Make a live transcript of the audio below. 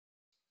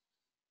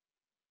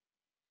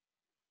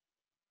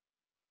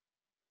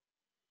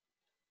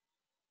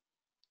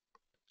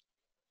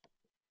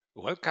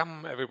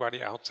Welcome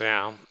everybody out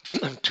there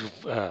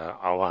to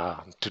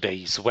our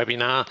today's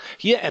webinar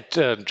here at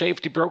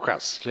JFD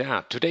Brokers.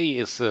 Yeah, today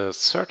is the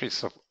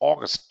 30th of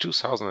August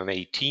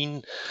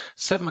 2018,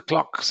 7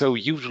 o'clock, so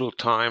usual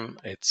time.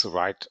 It's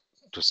right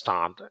to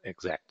start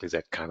exactly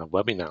that kind of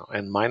webinar.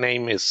 And my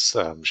name is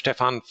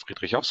Stefan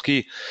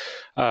Friedrichowski.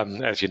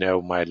 As you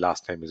know, my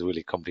last name is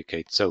really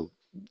complicated, so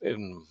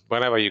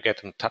whenever you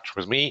get in touch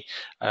with me,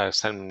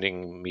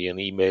 sending me an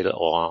email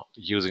or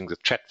using the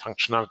chat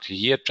functionality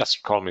here,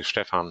 just call me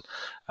Stefan.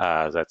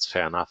 That's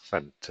fair enough.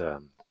 And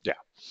yeah,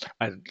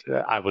 and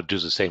I will do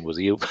the same with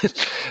you.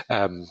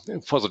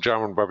 For the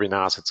German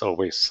webinars, it's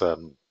always a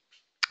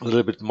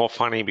little bit more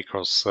funny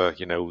because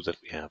you know that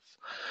we have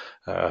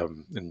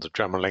in the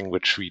German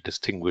language we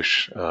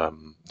distinguish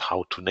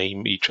how to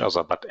name each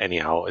other, but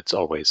anyhow, it's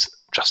always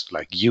just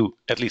like you,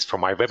 at least for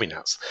my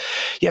webinars.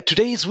 Yeah,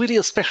 today is really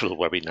a special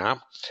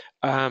webinar,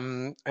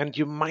 and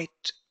you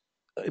might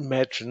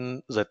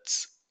imagine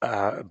that's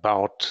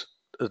about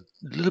a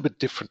little bit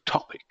different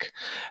topic.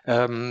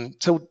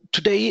 So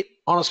today,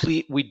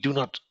 honestly, we do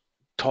not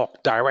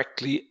talk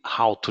directly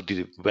how to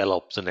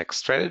develop the next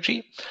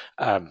strategy.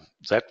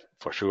 That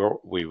for sure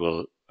we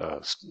will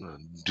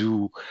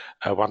do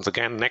once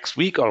again next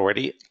week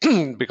already,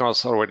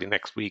 because already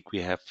next week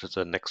we have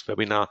the next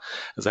webinar.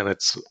 Then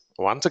it's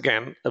once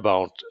again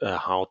about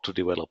how to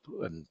develop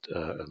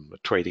a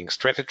trading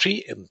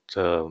strategy,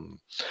 and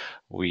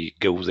we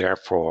go there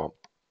for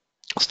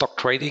stock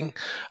trading,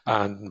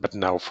 but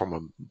now from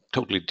a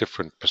totally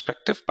different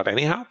perspective. But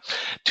anyhow,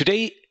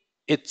 today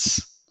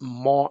it's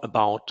more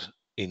about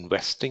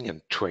investing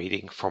and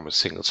trading from a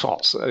single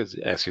source.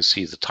 As you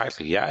see the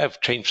title here,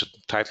 I've changed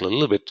the title a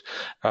little bit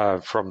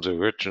from the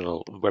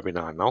original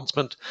webinar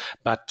announcement,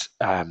 but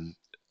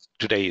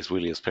today is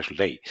really a special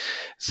day.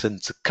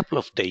 Since a couple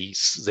of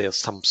days, there's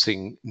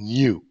something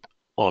new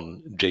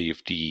on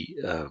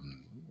JFD.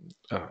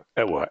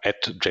 Or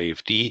at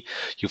JFD,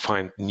 you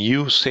find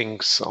new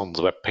things on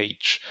the web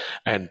page,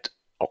 and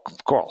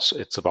of course,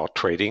 it's about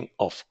trading.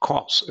 Of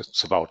course,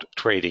 it's about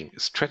trading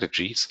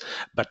strategies.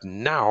 But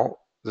now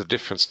the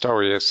different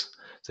story is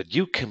that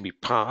you can be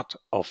part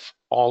of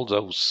all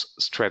those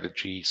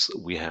strategies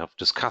we have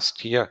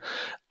discussed here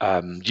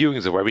during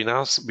the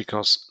webinars,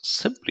 because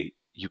simply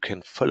you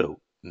can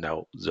follow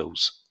now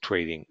those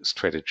trading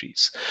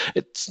strategies.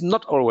 It's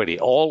not already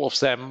all of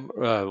them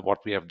what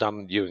we have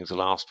done during the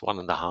last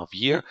 1.5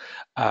 years.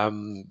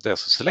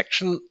 There's a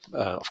selection.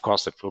 Of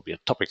course, that will be a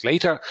topic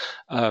later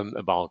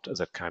about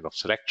that kind of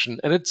selection.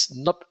 And it's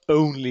not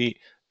only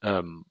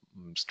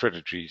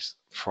strategies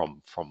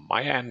from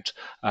my end.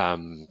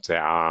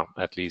 There are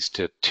at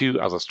least 2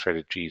 other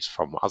strategies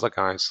from other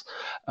guys,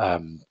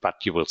 but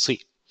you will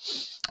see.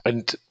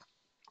 And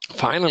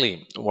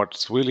finally,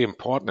 what's really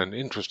important and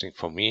interesting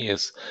for me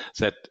is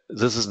that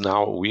this is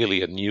now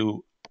really a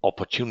new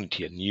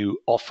opportunity, a new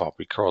offer,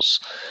 because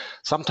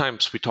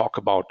sometimes we talk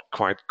about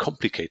quite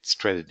complicated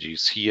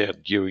strategies here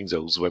during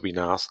those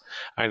webinars,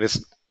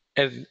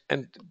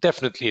 and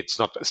definitely it's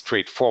not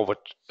straightforward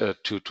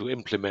to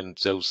implement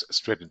those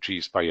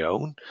strategies by your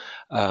own.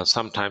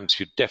 Sometimes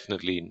you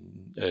definitely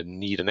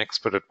need an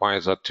expert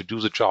advisor to do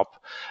the job,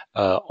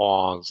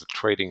 or the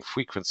trading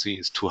frequency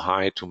is too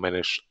high to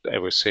manage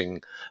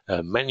everything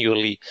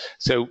manually.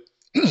 So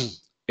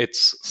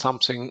it's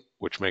something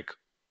which makes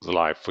the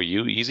life for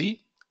you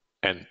easy,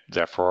 and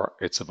therefore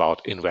it's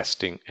about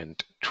investing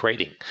and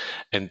trading,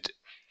 and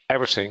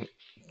everything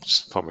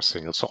from a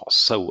single source.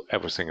 So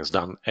everything is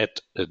done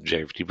at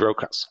JFD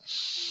Brokers.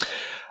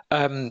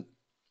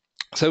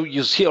 So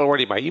you see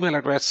already my email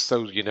address,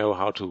 so you know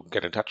how to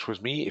get in touch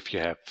with me if you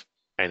have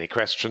any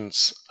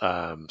questions.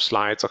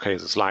 Slides, okay,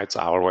 the slides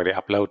are already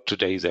uploaded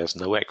today. There's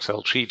no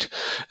Excel sheet.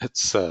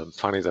 It's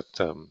funny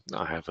that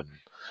I have a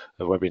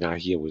webinar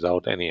here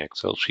without any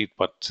Excel sheet,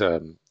 but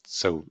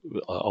so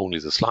only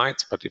the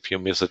slides. But if you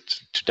miss it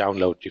to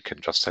download, you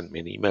can just send me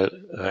an email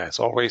as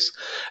always.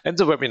 And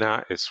the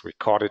webinar is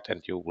recorded,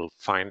 and you will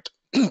find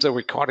the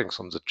recordings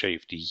on the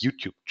JFD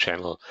YouTube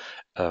channel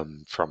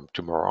from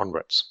tomorrow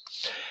onwards.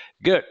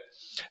 Good.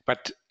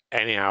 But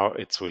anyhow,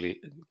 it's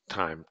really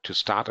time to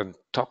start and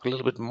talk a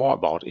little bit more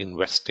about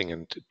investing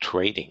and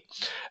trading.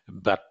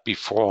 But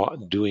before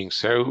doing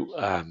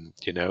so,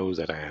 you know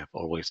that I have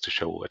always to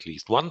show at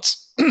least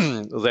once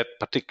that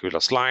particular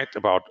slide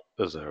about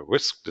the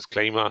risk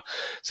disclaimer.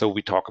 So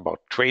we talk about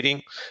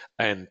trading,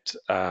 and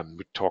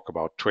we talk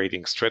about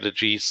trading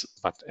strategies,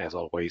 but as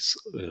always,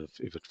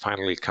 if it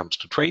finally comes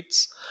to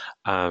trades,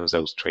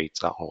 those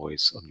trades are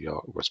always on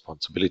your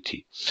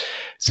responsibility.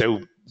 So,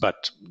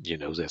 but you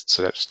know, that's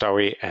that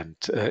story, and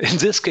in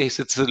this case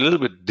it's a little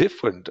bit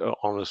different,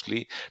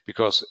 honestly,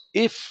 because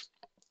if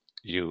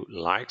you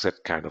like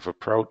that kind of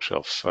approach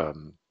of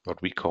what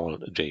we call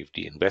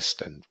JFD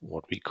Invest and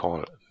what we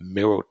call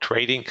mirror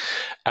trading,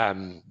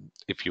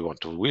 if you want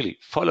to really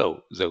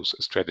follow those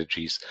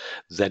strategies,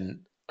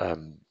 then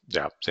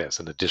yeah, there's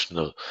an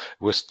additional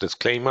risk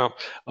disclaimer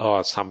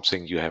or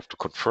something you have to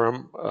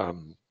confirm,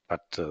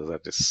 but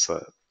that is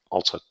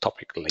also a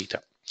topic later.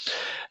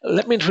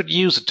 Let me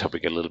introduce the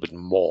topic a little bit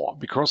more,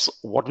 because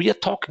what we are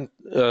talking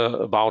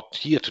about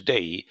here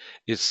today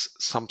is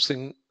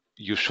something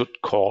you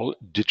should call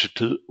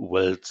digital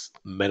wealth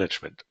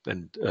management.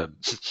 And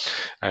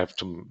I have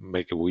to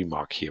make a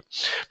remark here,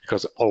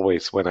 because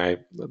always when I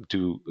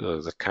do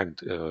the kind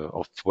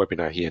of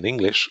webinar here in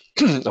English,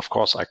 of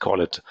course, I call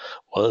it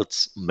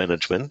wealth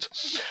management.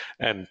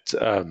 And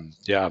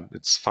yeah,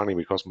 it's funny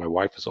because my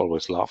wife is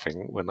always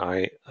laughing when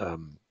I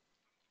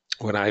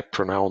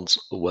pronounce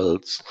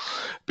words,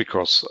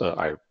 because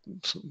I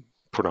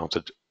pronounce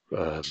it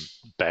um,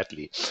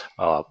 badly,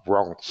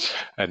 wrong.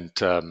 And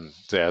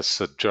there's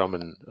a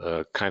German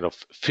kind of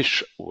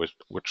fish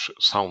which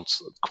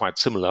sounds quite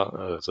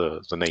similar.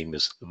 The name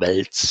is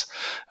Wels.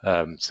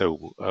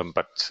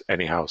 But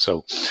anyhow,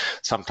 so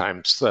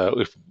sometimes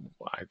if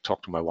I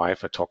talk to my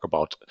wife, I talk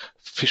about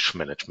fish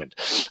management.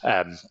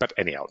 But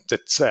anyhow,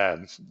 that's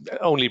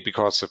only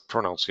because the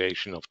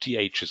pronunciation of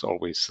th is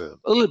always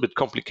a little bit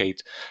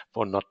complicated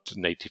for not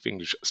native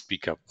English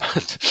speaker.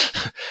 But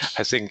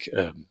I think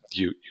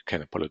you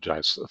can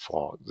apologize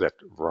for that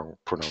wrong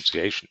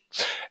pronunciation.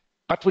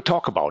 But we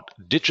talk about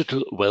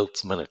digital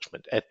wealth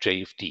management at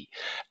JFD,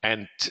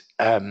 and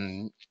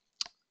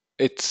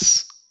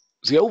it's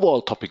the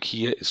overall topic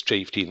here is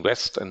JFD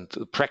Invest, and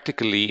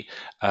practically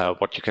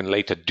what you can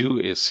later do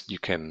is you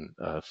can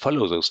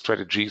follow those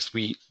strategies.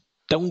 We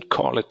don't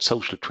call it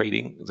social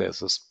trading.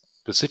 There's a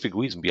specific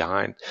reason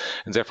behind,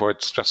 and therefore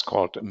it's just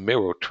called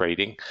mirror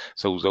trading.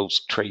 So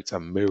those trades are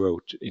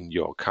mirrored in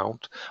your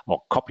account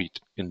or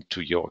copied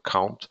into your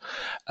account.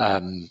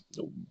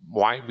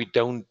 Why we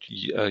don't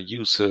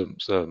use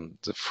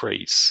the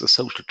phrase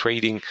social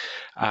trading?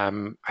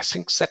 I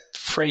think that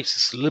phrase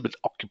is a little bit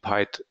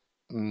occupied,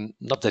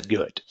 not that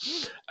good,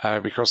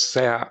 because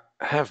there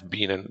have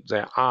been and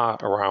there are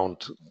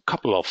around a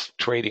couple of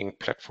trading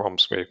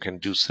platforms where you can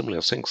do similar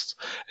things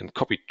and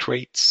copy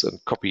trades and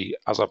copy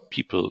other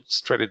people's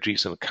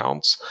strategies and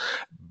accounts,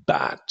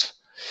 but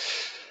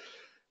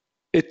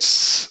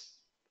it's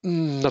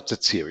not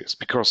that serious,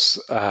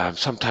 because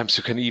sometimes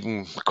you can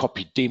even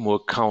copy demo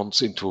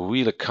accounts into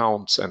real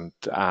accounts, and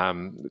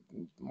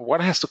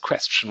one has to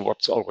question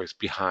what's always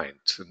behind.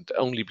 And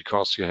only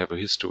because you have a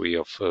history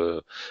of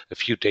a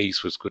few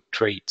days with good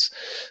trades.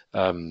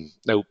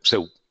 No,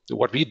 so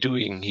what we're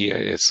doing here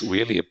is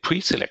really a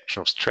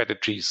pre-selection of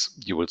strategies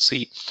you will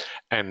see,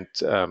 and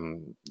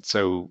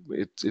so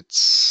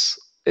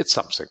it's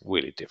something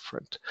really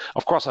different.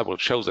 Of course, I will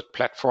show the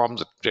platform,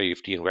 the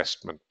JFD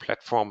investment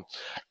platform,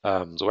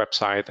 the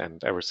website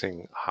and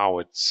everything, how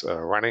it's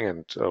running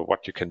and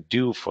what you can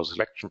do for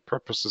selection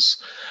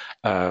purposes.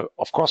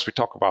 Of course, we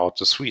talk about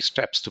the 3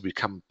 steps to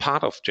become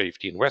part of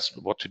JFD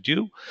Invest, what to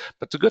do.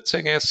 But the good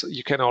thing is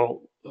you can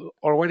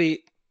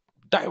already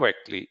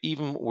directly,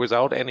 even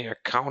without any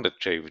account at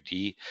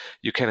JFD,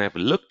 you can have a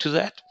look to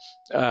that.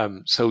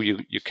 So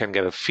you can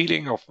get a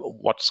feeling of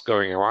what's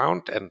going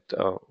around and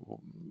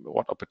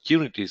what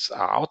opportunities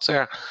are out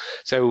there.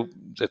 So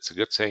that's a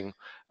good thing.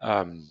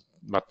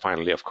 But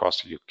finally, of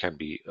course, you can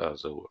be a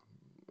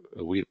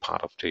real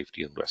part of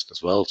JFD Invest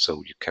as well.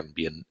 So you can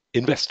be an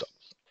investor.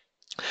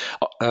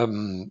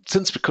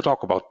 Since we could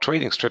talk about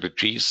trading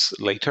strategies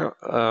later,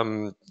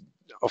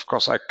 of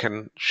course, I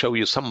can show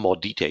you some more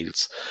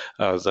details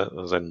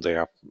than they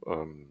are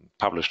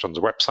published on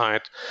the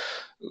website.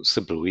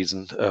 Simple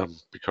reason,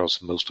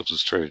 because most of the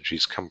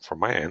strategies come from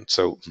my end,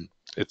 so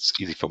it's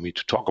easy for me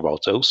to talk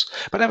about those.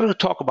 But I will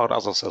talk about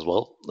others as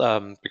well,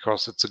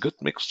 because it's a good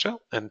mixture,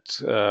 and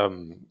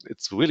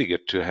it's really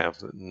good to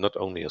have not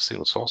only a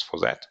single source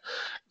for that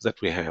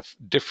we have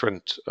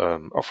different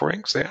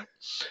offerings there,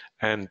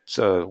 and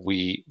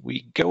we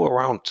go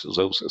around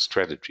those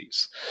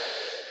strategies.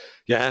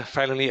 Yeah,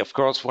 finally, of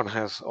course, one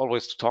has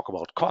always to talk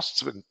about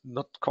costs, and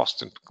not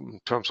costs in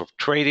terms of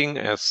trading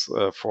as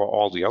for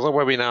all the other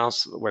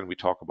webinars when we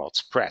talk about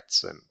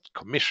spreads and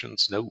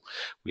commissions. No,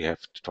 we have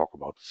to talk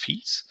about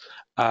fees.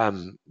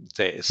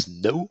 There is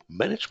no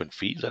management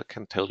fee, that I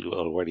can tell you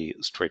already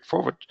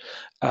straightforward.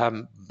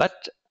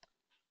 But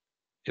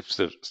if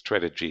the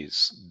strategy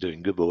is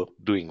doing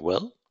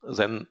well,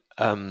 then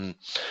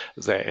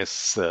there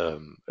is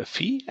a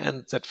fee,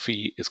 and that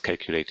fee is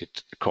calculated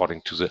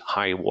according to the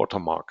high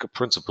watermark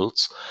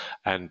principles.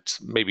 And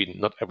maybe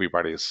not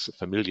everybody is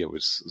familiar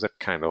with that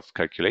kind of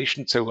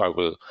calculation, so I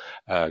will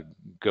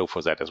go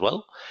for that as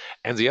well.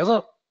 And the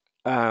other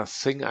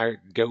thing I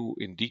go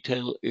in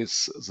detail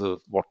is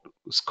what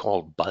is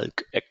called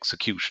bulk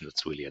execution.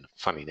 It's really a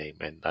funny name,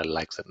 and I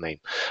like that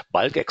name.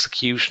 Bulk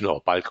execution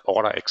or bulk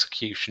order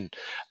execution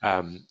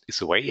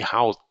is a way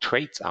how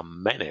trades are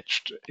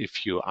managed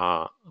if you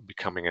are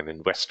becoming an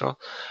investor.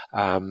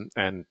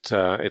 And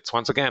it's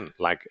once again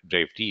like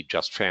JFD,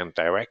 just fair and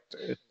direct.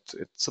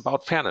 It's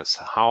about fairness,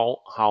 how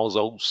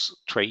those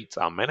trades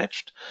are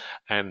managed,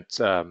 and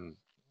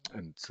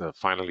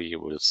finally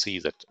you will see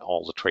that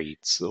all the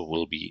trades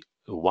will be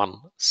one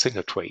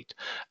single trade,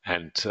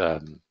 and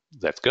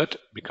that's good,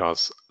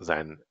 because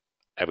then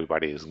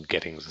everybody is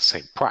getting the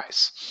same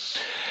price.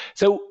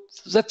 So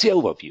that's the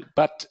overview.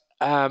 But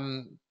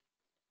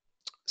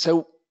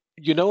so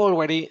You know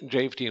already,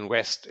 JFD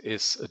Invest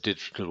is a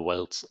digital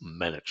wealth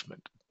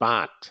management.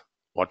 But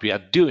what we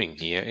are doing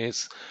here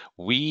is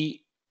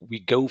we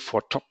go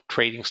for top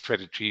trading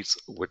strategies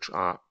which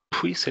are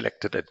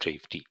pre-selected at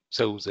JFD.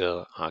 So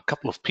there are a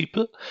couple of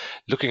people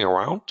looking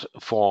around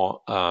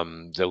for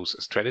those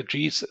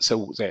strategies.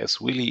 So there's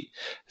really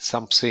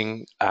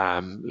something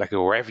like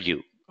a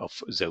review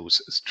of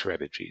those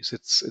strategies.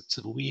 It's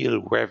a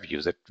real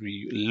review that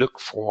we look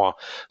for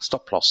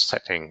stop loss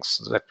settings,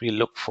 that we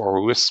look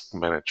for risk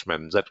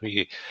management, that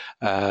we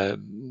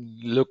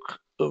look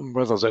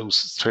whether those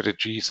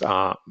strategies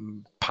are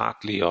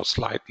partly or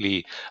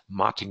slightly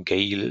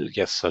martingale,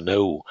 yes or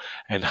no,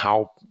 and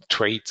how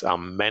trades are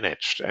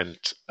managed. And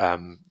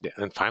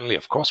finally,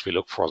 of course, we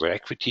look for the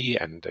equity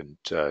and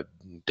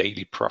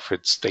daily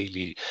profits,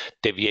 daily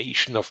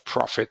deviation of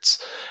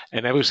profits,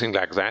 and everything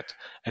like that.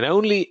 And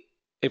only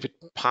if it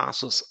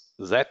passes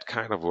that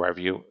kind of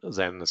review,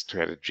 then the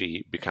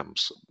strategy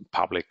becomes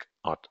public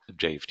at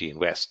JFD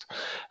Invest.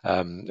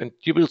 And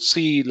you will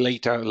see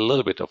later a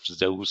little bit of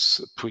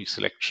those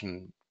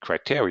pre-selection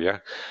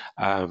criteria,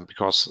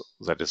 because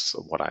that is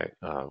what I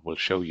will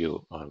show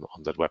you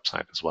on that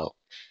website as well.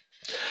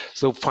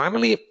 So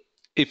finally,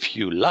 if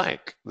you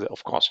like,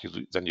 of course,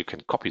 then you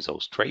can copy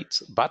those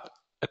trades, but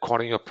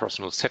according to your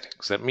personal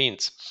settings. That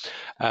means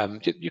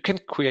you can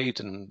create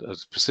a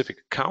specific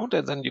account,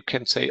 and then you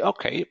can say,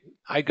 okay,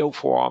 I go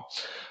for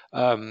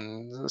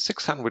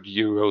 600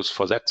 euros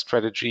for that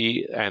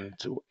strategy and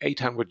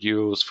 800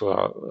 euros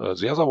for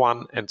the other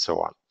one, and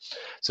so on.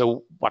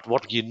 So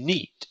what you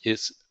need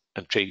is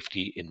a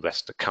JFD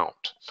Invest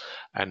account,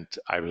 and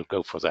I will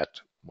go for that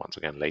once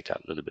again later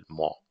a little bit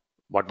more.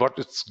 What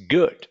is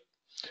good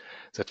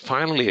that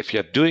finally, if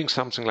you're doing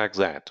something like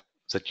that,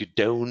 that you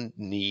don't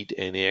need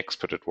any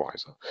expert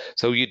advisor.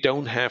 So you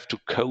don't have to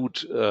code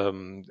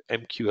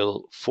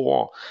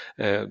MQL4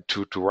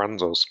 to run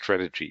those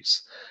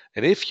strategies.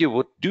 And if you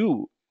would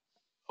do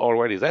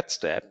already that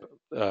step,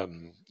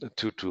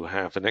 to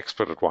have an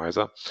expert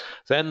advisor,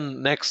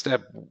 then next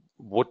step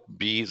would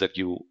be that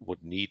you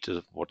would need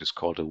what is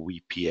called a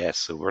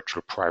VPS, a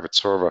virtual private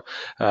server,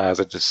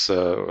 that is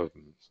a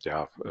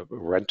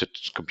rented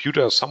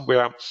computer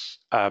somewhere.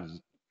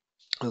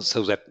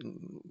 So that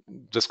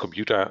this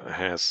computer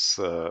has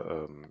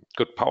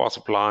good power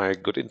supply,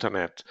 good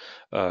internet,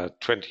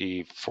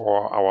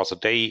 24 hours a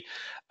day,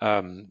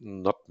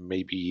 not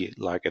maybe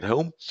like at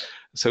home.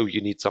 So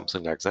you need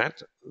something like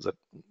that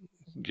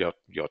your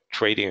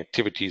trading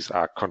activities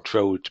are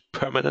controlled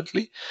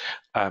permanently.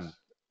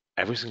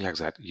 Everything like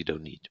that you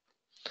don't need.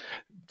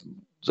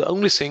 The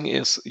only thing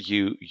is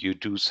you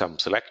do some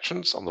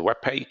selections on the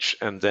web page,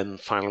 and then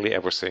finally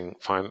everything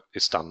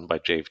is done by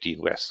JFD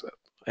Invest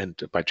and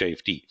by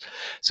JFD.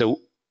 So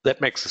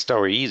that makes the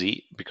story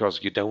easy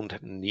because you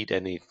don't need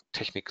any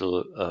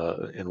technical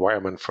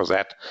environment for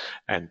that,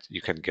 and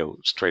you can go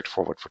straight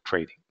forward for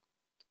trading.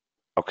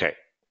 Okay,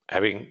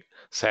 having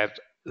said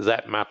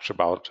that much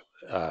about,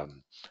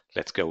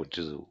 let's go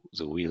into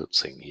the real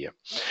thing here.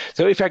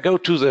 So if I go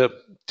to the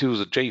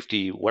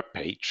JFD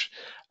webpage,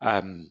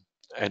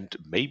 and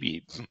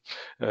maybe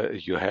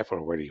you have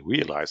already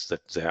realized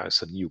that there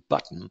is a new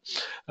button,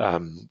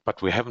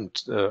 but we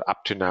haven't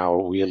up to now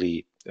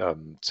really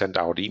sent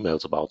out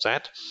emails about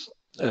that.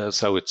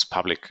 So it's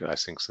public, I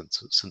think,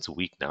 since a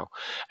week now.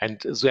 And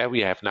there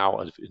we have now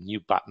a new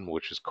button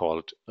which is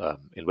called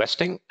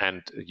Investing,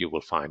 and you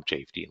will find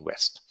JFD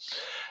Invest.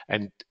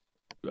 And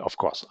of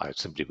course, I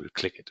simply will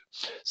click it.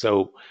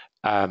 So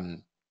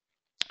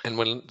and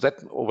when that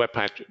web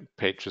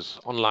page is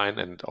online,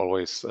 and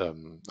always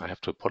I have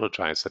to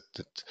apologize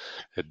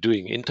that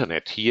doing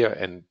internet here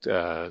and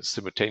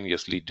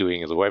simultaneously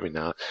doing the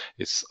webinar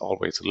is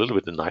always a little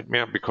bit a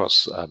nightmare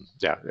because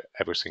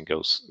everything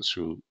goes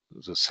through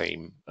the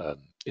same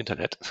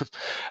internet.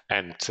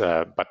 And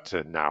but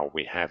now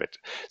we have it.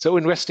 So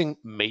investing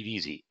made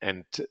easy,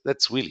 and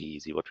that's really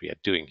easy what we are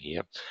doing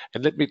here.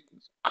 And let me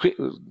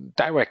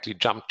directly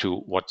jump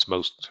to what's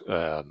most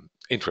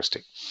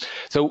interesting.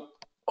 So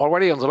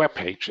already on the web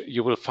page,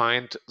 you will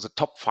find the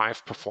top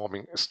 5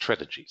 performing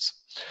strategies.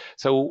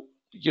 So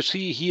you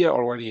see here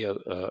already a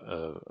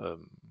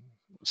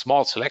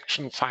small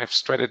selection, 5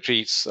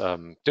 strategies,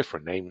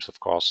 different names, of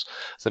course.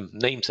 The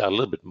names are a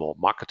little bit more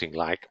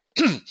marketing-like.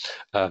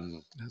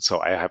 So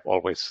I have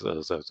always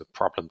the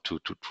problem to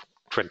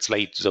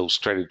translate those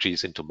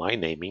strategies into my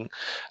naming.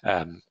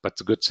 But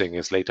the good thing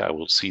is later I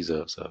will see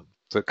the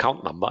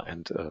account number,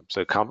 and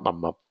the account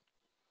number,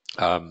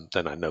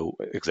 then I know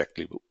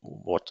exactly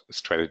what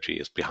strategy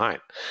is behind.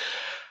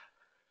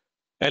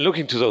 And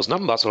looking to those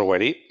numbers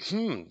already,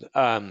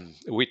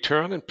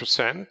 return in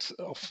percent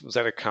of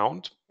that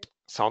account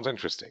sounds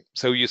interesting.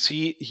 So you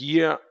see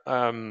here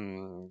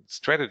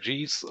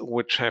strategies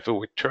which have a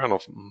return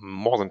of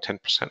more than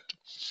 10%.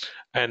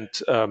 And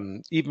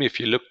even if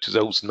you look to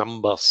those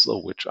numbers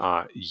which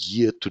are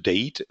year to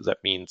date,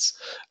 that means,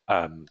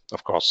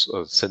 of course,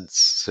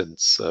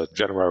 since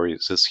January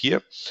this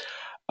year,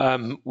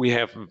 we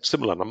have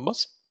similar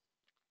numbers.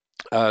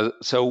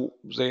 So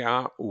they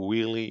are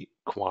really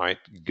quite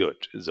good,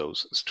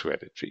 those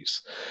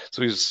strategies.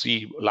 So you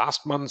see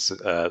last month,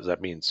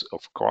 that means,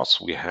 of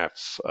course, we have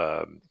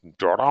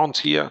drawdowns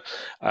here,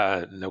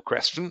 no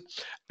question.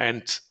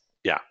 And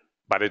yeah,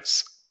 but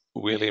it's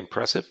really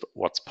impressive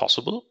what's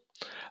possible.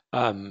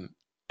 A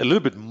little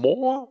bit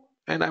more,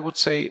 and I would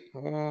say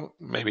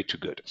maybe too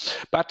good.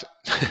 But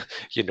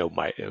you know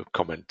my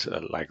comment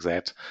like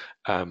that.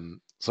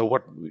 So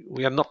what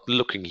we are not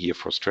looking here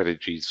for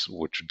strategies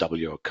which double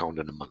your account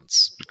in a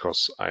month,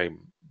 because I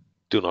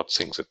do not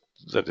think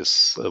that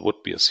is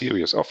would be a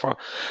serious offer.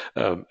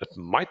 It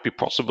might be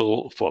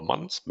possible for a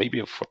month,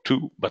 maybe for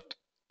two, but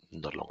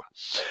not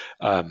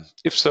longer.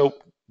 If so,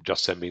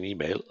 just send me an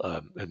email,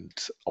 and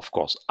of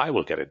course, I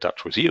will get in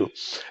touch with you.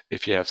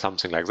 If you have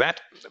something like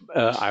that,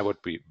 I would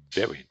be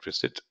very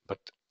interested, but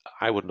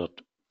I would not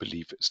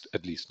believe it's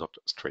at least not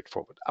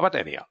straightforward. But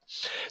anyhow,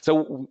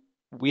 so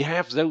we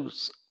have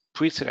those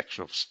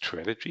pre-selection of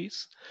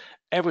strategies.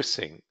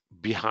 Everything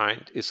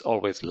behind is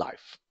always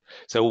live.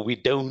 So we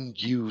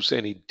don't use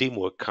any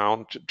demo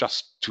account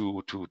just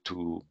to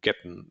get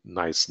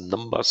nice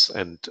numbers,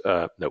 and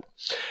no,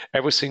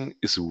 everything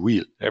is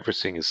real,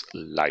 everything is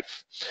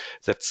live.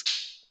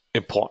 That's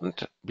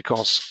important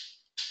because,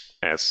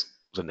 as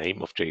the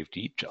name of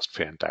JFD, just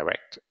fair and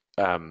direct,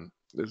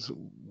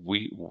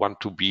 we want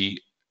to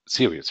be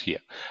serious here.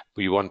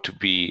 We want to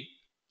be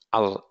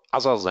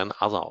other than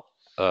other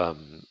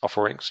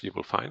offerings you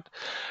will find.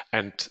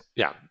 And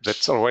yeah,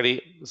 that's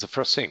already the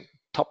first thing.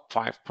 Top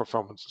 5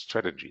 performance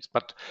strategies.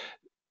 But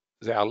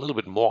there are a little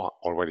bit more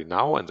already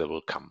now, and there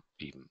will come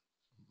even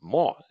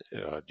more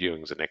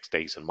during the next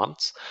days and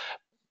months.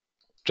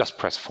 Just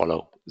press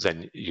follow,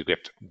 then you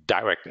get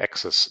direct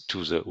access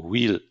to the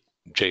real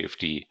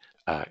JFD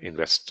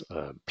Invest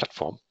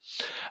platform.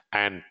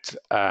 And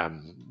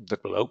that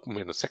will open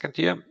in a second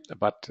here,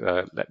 but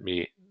let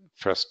me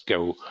first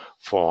go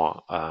for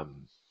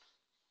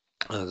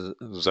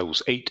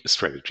those 8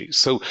 strategies.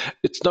 So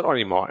it's not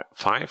only more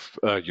 5.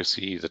 You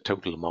see the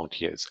total amount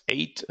here is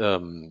 8.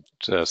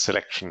 The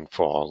selection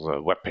for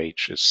the web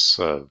page is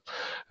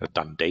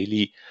done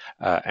daily,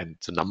 and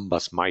the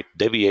numbers might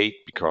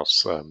deviate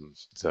because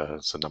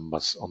the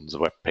numbers on the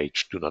web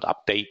page do not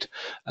update.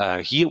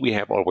 Here we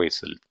have always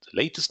the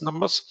latest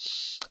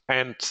numbers,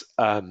 and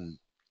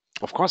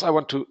of course I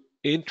want to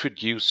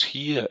introduce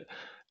here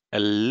a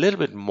little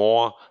bit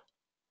more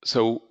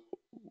so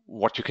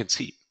what you can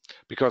see,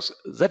 because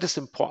that is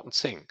the important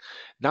thing.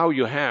 Now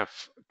you have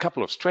a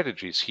couple of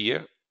strategies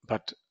here,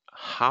 but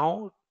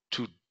how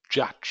to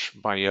judge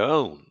by your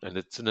own, and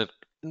it's an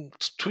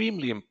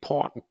extremely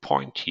important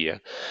point here,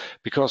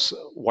 because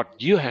what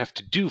you have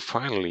to do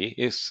finally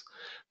is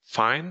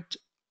find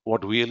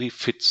what really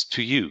fits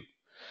to you.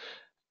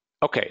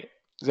 Okay,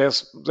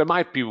 there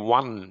might be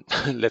one,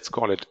 let's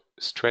call it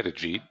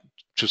strategy,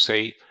 to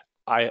say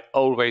I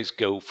always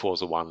go for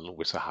the one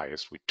with the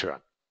highest return,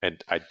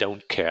 and I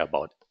don't care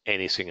about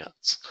anything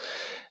else.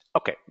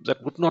 Okay,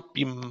 that would not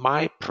be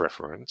my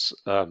preference,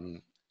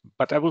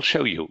 but I will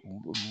show you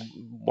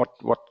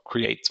what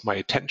creates my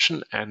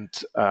attention and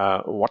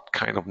what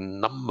kind of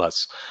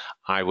numbers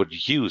I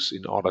would use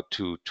in order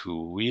to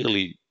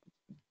really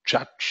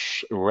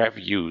judge,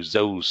 review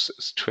those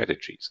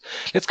strategies.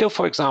 Let's go,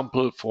 for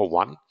example, for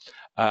one,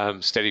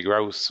 steady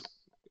growth,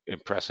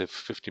 impressive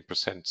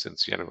 50%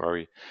 since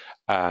January.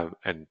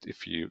 And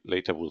if you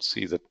later will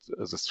see that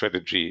the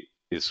strategy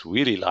is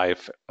really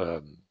live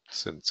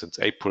since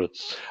April,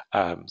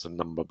 the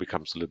number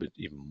becomes a little bit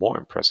even more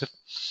impressive.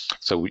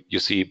 So you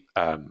see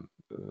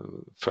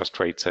first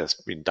trades has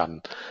been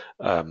done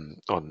on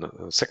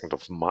the 2nd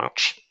of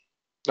March.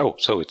 Oh,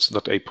 so it's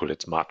not April,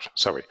 it's March.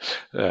 Sorry,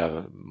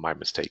 my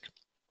mistake.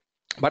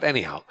 But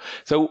anyhow,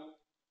 so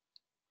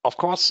of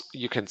course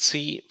you can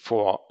see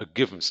for a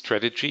given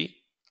strategy,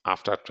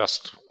 after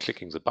just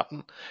clicking the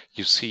button,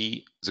 you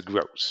see the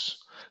growth.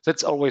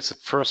 That's always the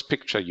first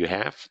picture you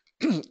have.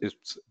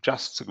 It's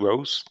just the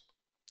growth.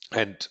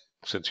 And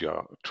since you're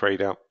a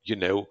trader, you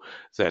know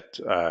that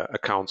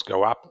accounts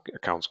go up,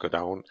 accounts go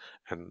down,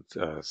 and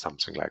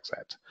something like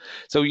that.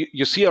 So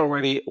you see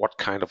already what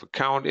kind of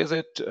account is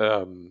it,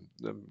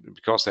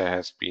 because there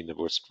has been a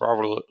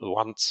withdrawal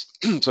once.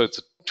 So it's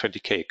a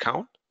 20K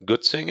account.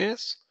 Good thing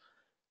is,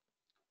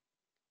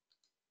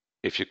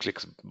 if you click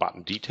the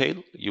button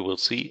detail, you will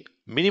see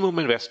minimum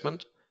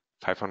investment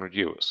 500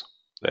 euros.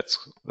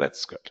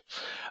 That's good.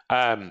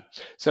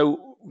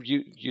 So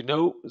you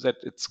know that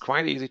it's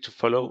quite easy to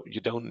follow. You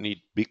don't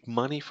need big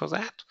money for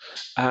that.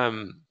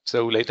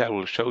 So later I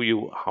will show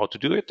you how to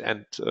do it,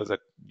 and that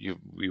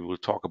we will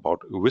talk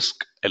about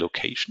risk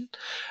allocation.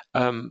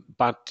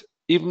 But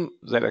even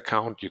that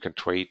account you can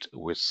trade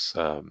with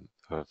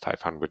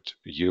 500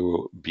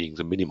 euro being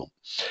the minimum.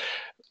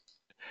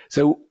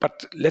 So,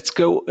 but let's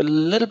go a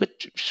little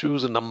bit through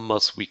the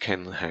numbers we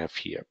can have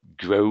here.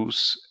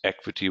 Growth,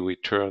 equity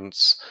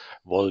returns,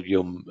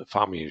 volume,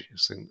 farming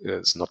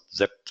is not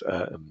that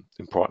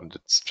important.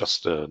 It's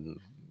just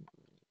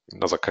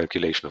another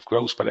calculation of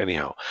growth, but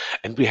anyhow.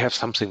 And we have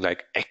something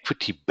like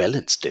equity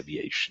balance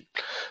deviation.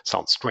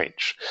 Sounds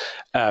strange.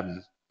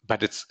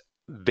 But it's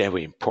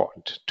very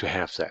important to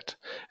have that.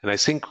 And I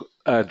think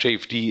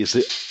JFD is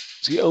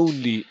the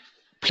only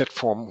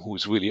platform who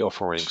is really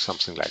offering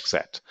something like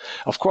that.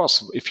 Of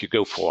course, if you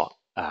go for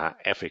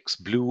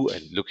FX Blue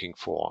and looking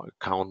for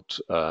account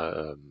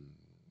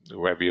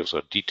reviews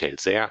or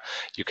details there,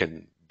 you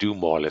can do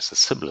more or less a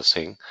similar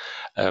thing.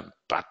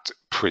 But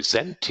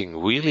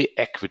presenting really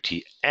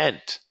equity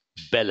and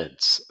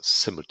balance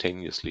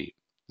simultaneously,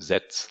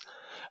 that's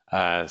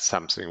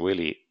something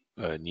really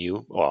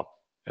new, or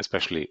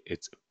especially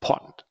it's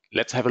important.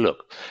 Let's have a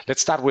look.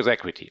 Let's start with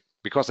equity,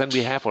 because then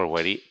we have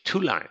already two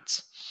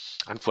lines.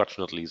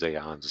 Unfortunately, they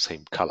are in the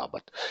same color,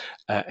 but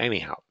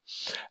anyhow,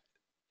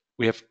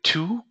 we have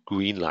two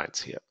green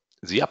lines here.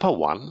 The upper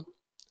one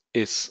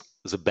is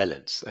the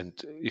balance. And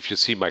if you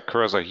see my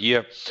cursor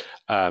here,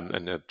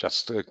 and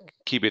just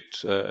keep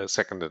it a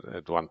second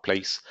at one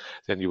place,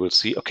 then you will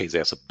see, okay,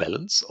 there's a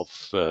balance of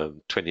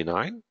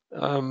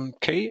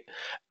 29K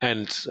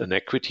and an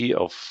equity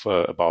of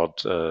about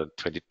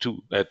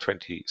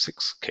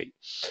 26K.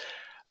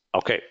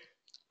 Okay,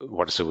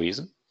 what is the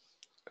reason?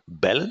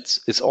 Balance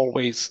is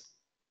always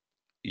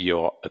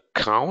your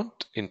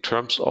account in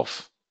terms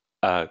of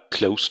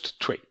closed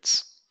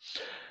trades.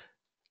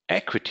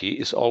 Equity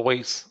is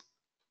always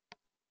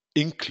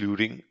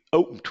including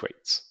open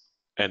trades.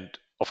 And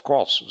of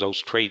course,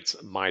 those trades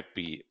might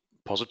be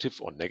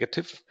positive or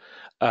negative.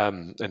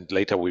 And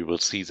later we will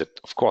see that,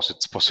 of course,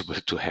 it's possible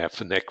to have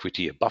an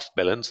equity above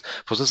balance.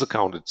 For this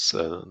account, it's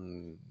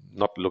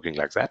not looking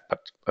like that,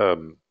 but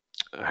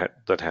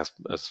that has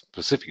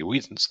specific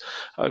reasons.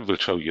 I will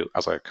show you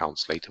other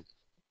accounts later.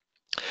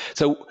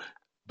 So,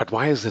 but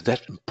why is it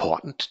that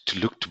important to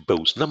look to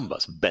both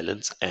numbers,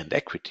 balance and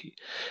equity?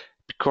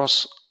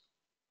 Because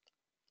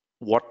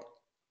what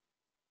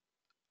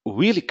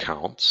really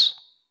counts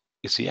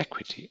is the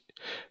equity.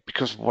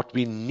 Because what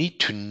we need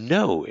to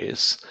know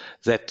is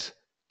that,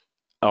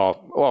 I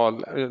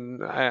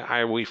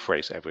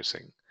rephrase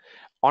everything.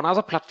 On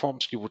other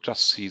platforms, you would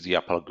just see the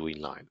upper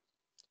green line,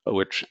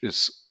 which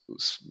is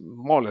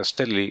more or less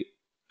steady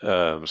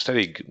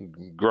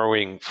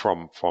growing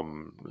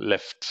from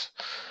left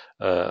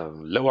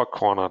lower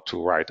corner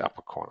to right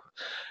upper corner.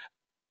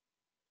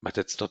 But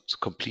that's not the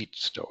complete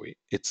story.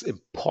 It's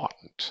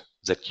important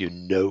that you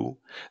know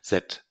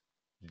that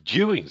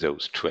during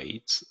those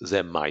trades,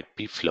 there might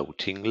be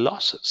floating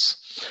losses.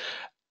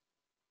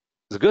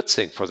 The good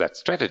thing for that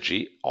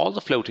strategy, all the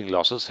floating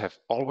losses have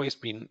always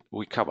been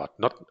recovered.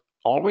 Not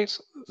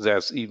always.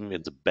 There's even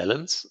in the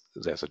balance,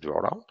 there's a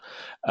drawdown.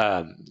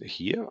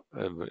 Here,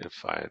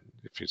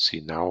 if you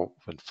see now,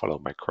 and follow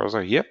my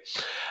cursor here,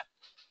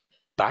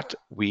 but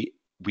we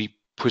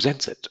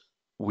present it.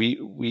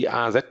 We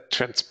are that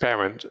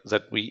transparent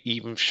that we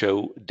even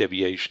show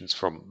deviations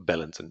from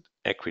balance and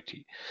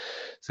equity.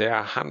 There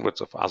are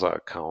hundreds of other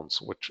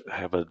accounts which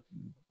have a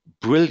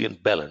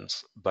brilliant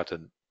balance, but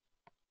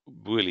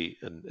really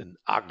an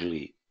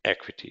ugly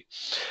equity.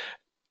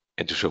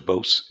 And to show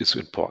both is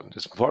important.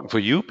 It's important for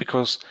you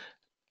because,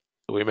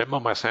 remember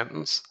my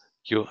sentence,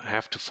 you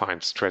have to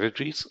find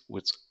strategies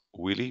which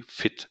really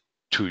fit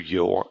to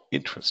your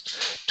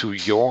interest, to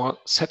your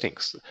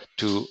settings.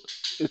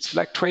 It's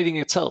like trading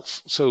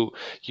itself. So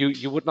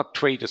you would not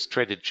trade a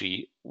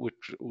strategy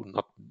which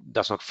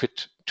does not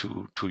fit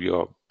to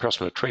your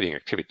personal trading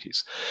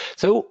activities.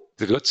 So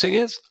the good thing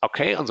is,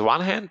 okay, on the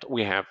one hand,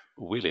 we have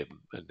really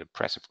an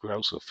impressive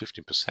growth of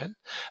 15%,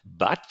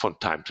 but from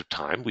time to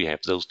time, we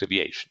have those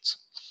deviations.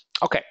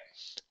 Okay,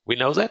 we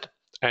know that.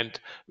 And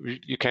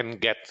you can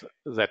get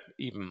that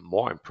even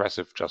more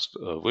impressive just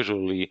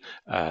visually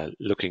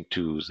looking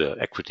to the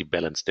equity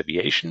balance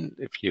deviation.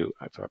 If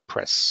I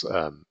press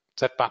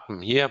that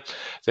button here,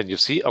 then you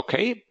see,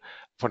 okay,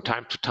 from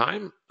time to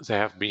time, there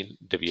have been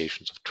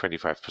deviations of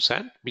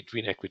 25%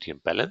 between equity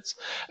and balance,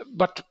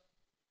 but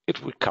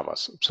it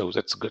recovers. So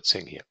that's a good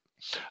thing here.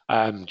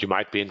 You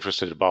might be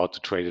interested about the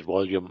traded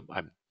volume.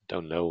 I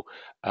don't know.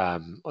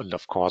 And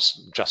of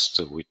course, just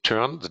the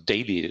return, the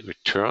daily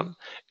return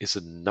is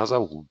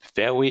another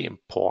very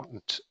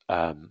important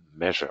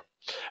measure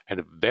and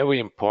a very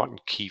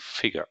important key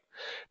figure,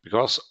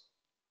 because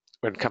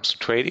when it comes to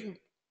trading,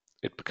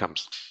 it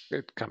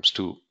comes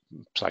to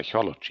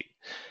psychology.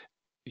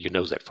 You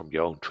know that from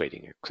your own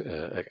trading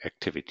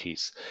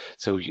activities.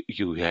 So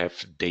you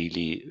have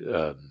daily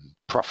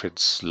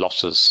profits,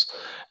 losses,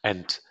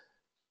 and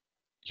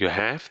you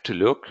have to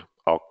look,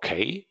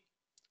 okay,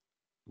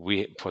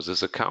 for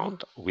this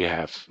account, we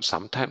have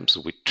sometimes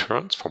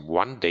returns from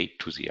one day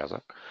to the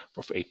other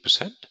of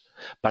 8%,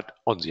 but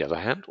on the other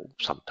hand,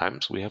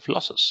 sometimes we have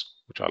losses,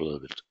 which are a little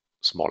bit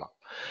smaller.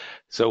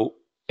 So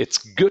it's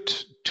good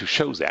to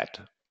show that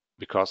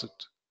because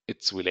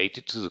it's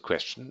related to the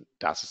question,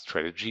 does a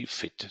strategy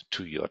fit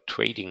to your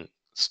trading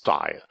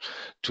style,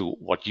 to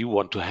what you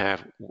want to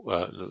have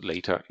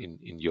later in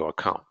your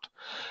account?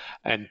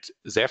 And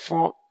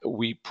therefore,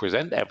 we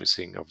present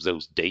everything of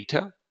those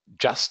data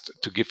just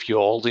to give you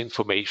all the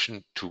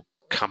information to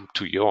come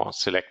to your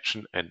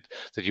selection and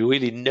that you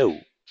really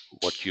know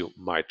what you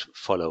might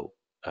follow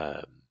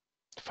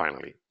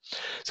finally.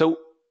 So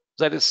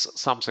that is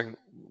something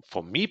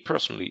for me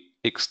personally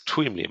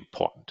extremely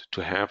important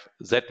to have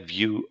that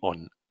view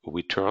on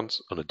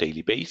returns on a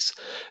daily basis,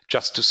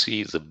 just to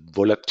see the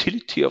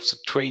volatility of the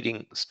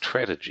trading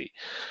strategy.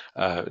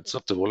 It's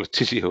not the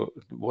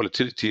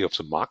volatility of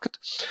the market.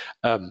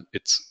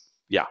 It's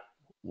yeah,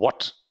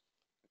 what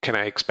can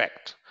I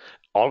expect?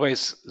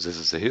 Always, this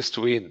is a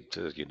history, and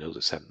you know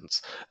the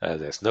sentence.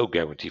 There's no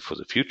guarantee for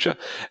the future,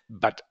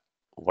 but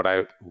what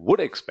I would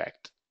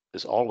expect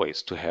is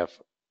always to have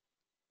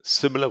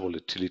similar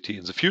volatility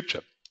in the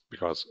future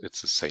because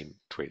it's the same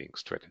trading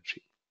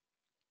strategy.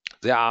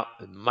 There are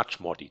much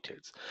more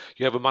details.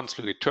 You have a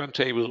monthly return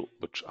table,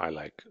 which I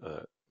like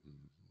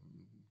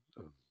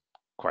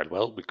quite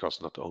well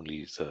because not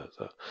only the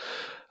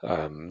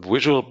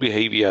visual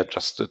behavior,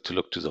 just to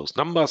look to those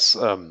numbers.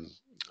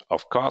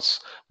 Of course,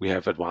 we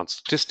have advanced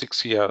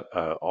statistics here,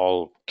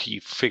 all key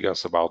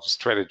figures about the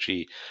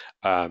strategy,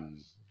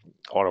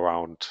 all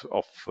around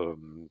of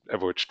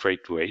average trade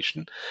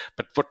duration.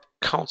 But what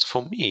counts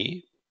for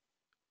me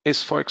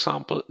is, for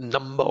example,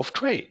 number of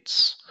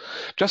trades.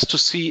 Just to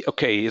see,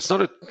 okay, it's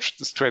not a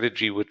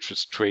strategy which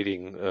is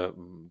trading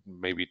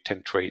maybe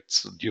 10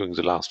 trades during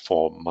the last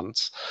 4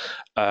 months.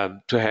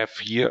 To have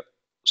here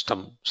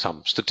some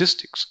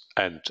statistics,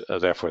 and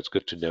therefore it's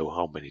good to know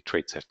how many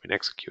trades have been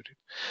executed.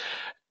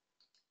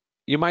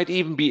 You might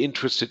even be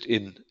interested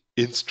in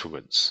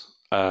instruments.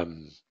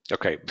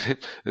 Okay,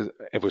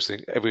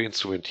 every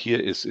instrument here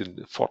is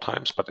in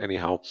 4x, but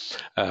anyhow,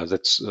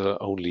 that's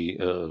only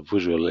a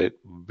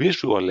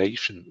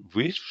visualization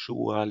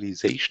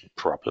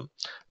problem.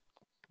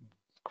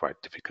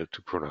 Quite difficult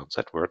to pronounce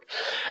that word.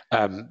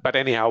 But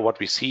anyhow, what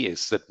we see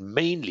is that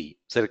mainly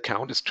the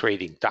account is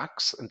trading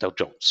DAX and Dow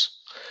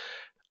Jones.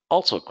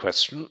 Also a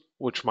question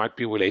which might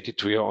be related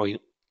to your own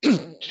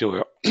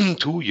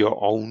to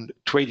your own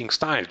trading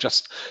style,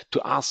 just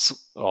to ask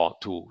or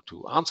to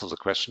answer the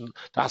question,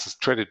 does the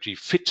strategy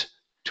fit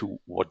to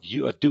what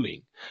you are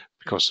doing?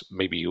 Because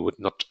maybe you would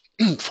not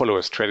follow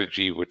a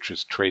strategy which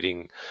is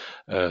trading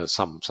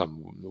some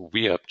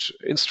weird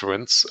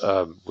instruments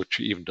which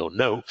you even don't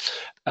know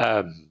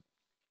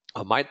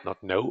or might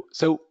not know.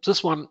 So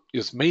this one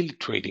is mainly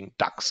trading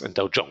DAX and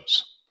Dow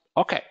Jones.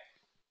 Okay,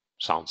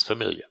 sounds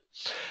familiar.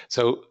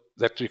 So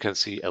that you can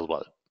see as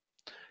well.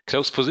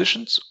 Close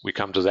positions, we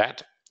come to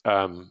that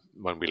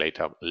when we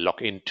later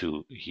log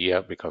into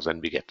here, because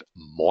then we get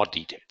more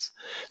details.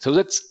 So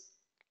let's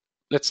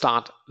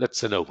start.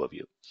 That's an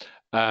overview.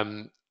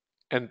 And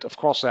of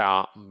course, there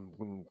are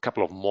a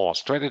couple of more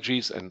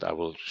strategies, and I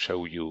will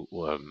show you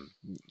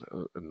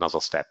another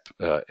step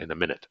in a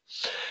minute.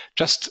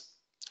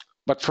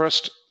 But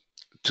first,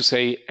 to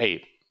say,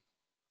 hey,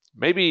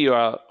 maybe you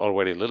are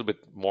already a little bit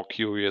more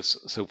curious.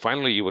 So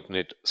finally, you would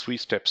need 3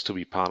 steps to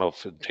be part of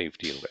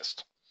JFD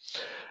Invest.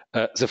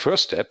 The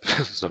first step,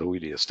 it's not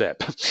really a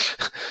step,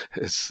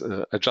 is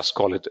I just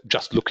call it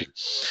just looking.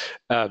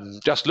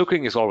 Just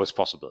looking is always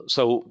possible.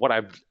 So what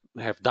I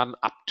have done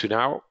up to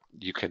now,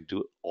 you can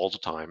do all the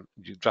time.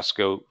 You just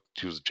go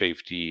to the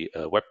JFD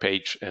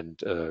webpage and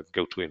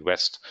go to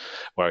invest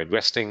or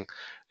investing.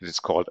 It's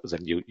called,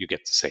 then you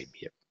get the same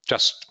here.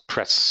 Just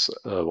press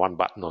one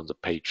button on the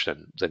page,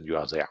 then you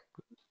are there.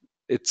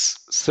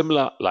 It's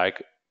similar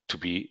like to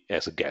be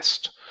as a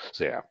guest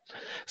there.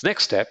 The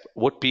next step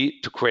would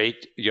be to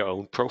create your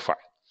own profile.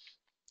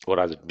 What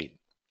does it mean?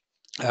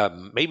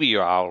 Maybe you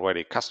are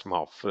already a customer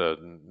of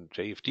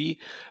JFD.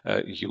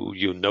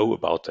 You know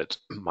about that.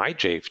 My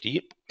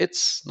JFD,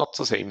 it's not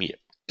the same here.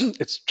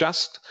 It's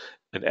just,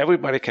 and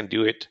everybody can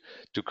do it,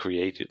 to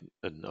create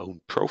an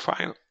own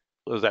profile.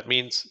 That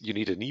means you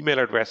need an email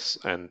address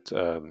and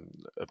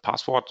a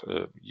password.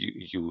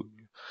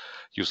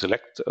 You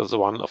select the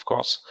one, of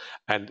course,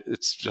 and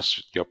it's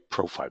just your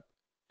profile.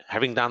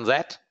 Having done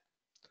that,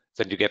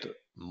 then you get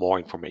more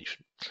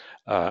information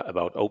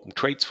about open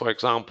trades, for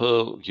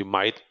example. You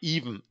might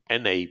even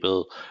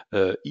enable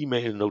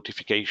email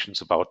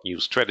notifications about new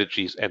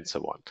strategies and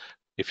so on,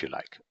 if you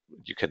like.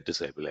 You can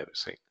disable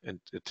everything, and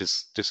it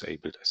is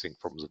disabled, I think,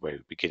 from the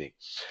very beginning.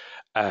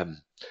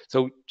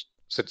 So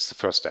that's the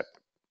first step.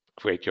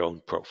 Create your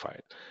own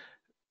profile.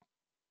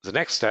 The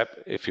next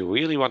step, if you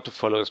really want to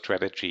follow a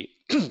strategy,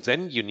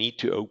 then you need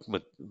to open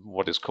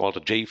what is called a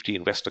JFD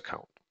Invest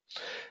account.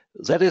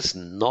 That is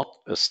not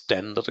a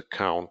standard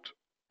account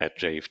at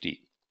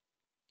JFD.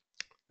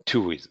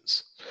 2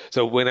 reasons.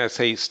 So when I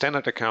say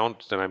standard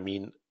account, then I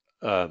mean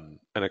an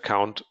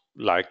account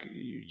like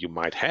you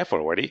might have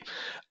already,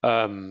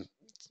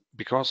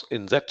 because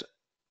in that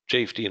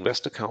JFD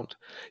Invest account,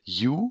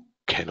 you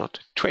cannot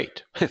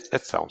trade.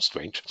 That sounds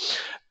strange.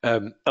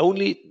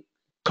 Only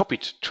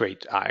copied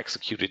trades are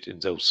executed in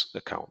those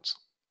accounts,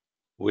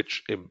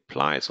 which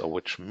implies, or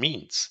which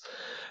means,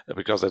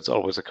 because that's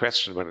always a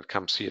question when it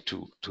comes here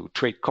to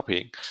trade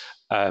copying,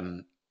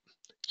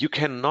 you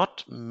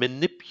cannot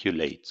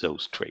manipulate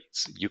those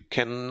trades. You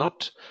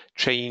cannot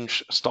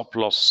change stop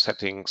loss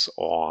settings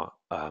or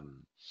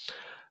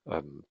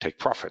take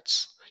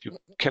profits. You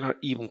cannot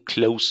even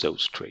close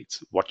those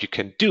trades. What you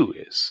can do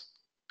is,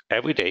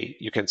 every day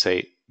you can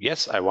say,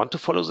 yes, I want to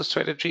follow the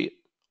strategy,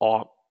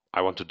 or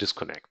I want to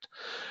disconnect.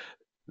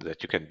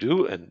 That you can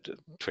do, and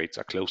trades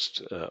are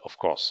closed, of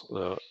course,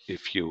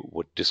 if you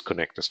would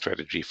disconnect the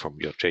strategy from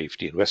your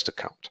JFD Invest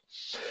account.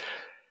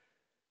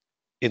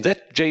 In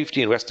that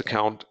JFD Invest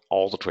account,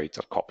 all the trades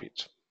are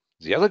copied.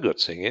 The other good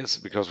thing is,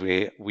 because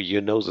we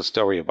you know the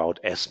story about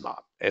ESMA.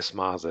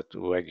 ESMA is that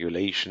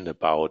regulation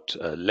about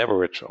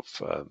leverage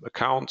of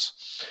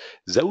accounts.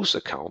 Those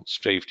accounts,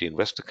 JFD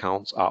Invest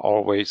accounts, are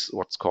always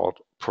what's called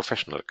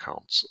professional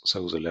accounts.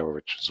 So the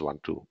leverage is 1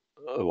 to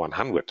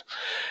 100.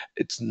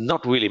 It's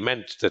not really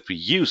meant that we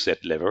use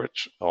that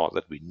leverage or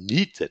that we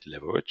need that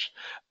leverage,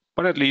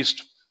 but at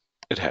least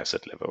it has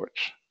that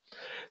leverage.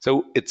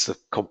 So it's a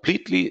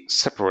completely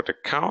separate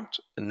account,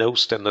 no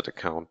standard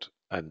account,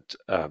 and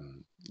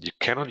you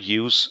cannot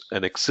use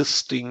an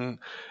existing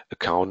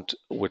account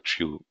which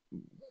you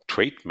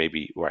trade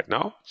maybe right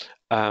now.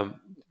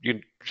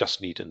 You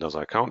just need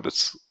another account.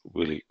 It's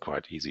really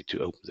quite easy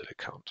to open that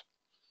account.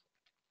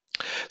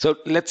 So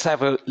let's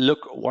have a look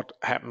what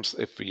happens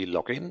if we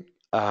log in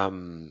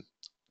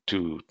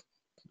to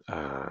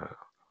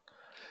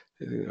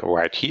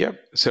right here.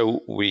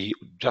 So we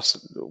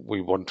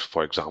want,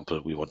 for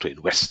example, we want to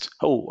invest.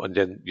 Oh, and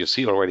then you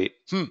see already,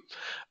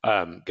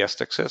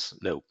 guest access.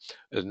 No,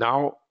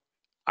 now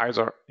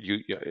either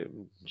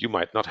you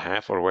might not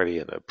have already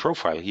a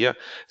profile here,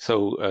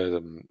 so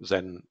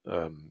then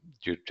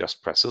you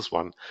just press this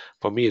one.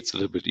 For me, it's a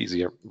little bit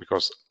easier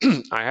because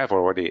I have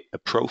already a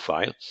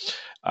profile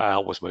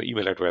with my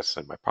email address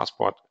and my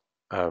password,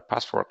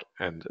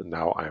 and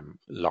now I'm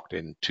logged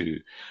into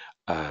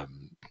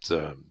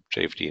the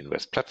JFD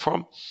Invest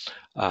platform.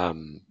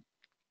 And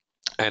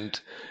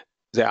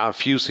there are a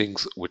few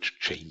things which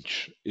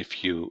change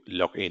if you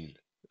log in,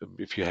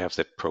 if you have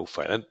that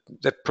profile. And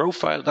that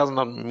profile does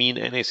not mean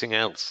anything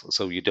else.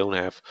 So you don't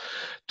have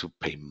to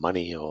pay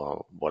money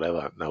or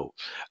whatever, no.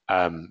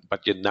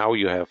 But now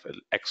you have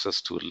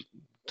access to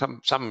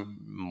some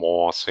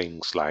more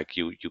things, like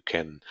you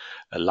can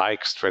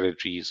like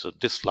strategies or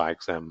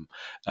dislike them.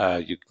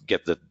 You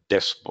get the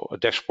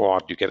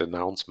dashboard, you get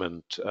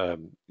announcement.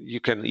 You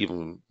can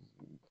even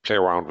play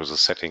around with the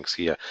settings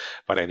here.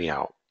 But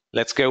anyhow,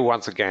 let's go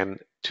once again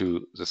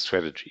to the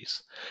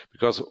strategies,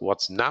 because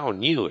what's now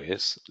new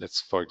is,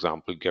 let's for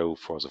example go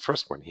for the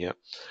first one here,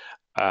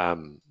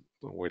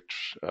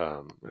 which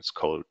is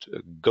called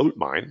Gold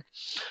Mine.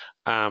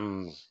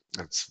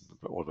 It's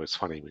always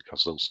funny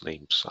because those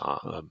names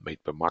are made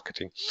by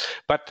marketing,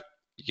 but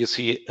you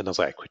see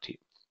another equity,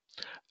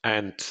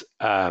 and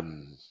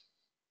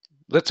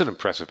that's an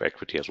impressive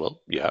equity as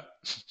well. Yeah,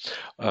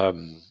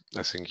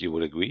 I think you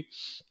would agree.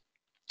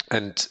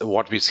 And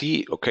what we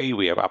see, okay,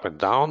 we have up and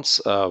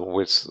downs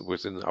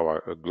within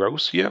our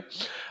growth here,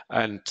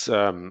 and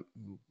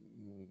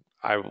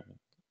I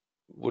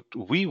would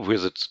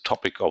revisit the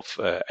topic of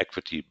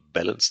equity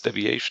balance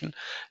deviation.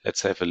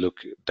 Let's have a look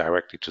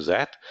directly to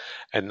that.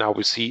 And now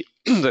we see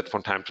that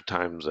from time to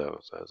time the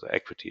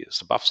equity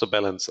is above the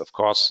balance, of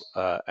course,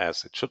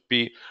 as it should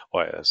be,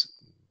 or as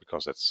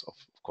because that's of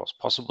course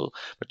possible.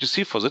 But you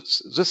see, for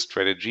this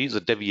strategy, the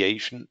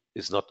deviation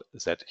is not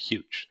that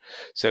huge.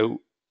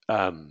 So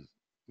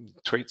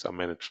trades are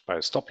managed by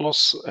a stop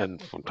loss,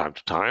 and from time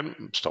to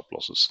time stop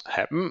losses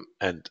happen.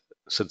 And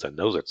since I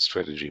know that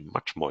strategy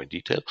much more in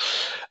detail,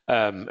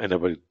 and I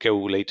will go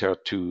later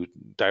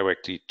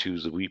directly to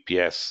the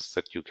VPS,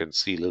 that you can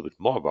see a little bit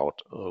more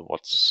about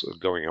what's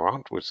going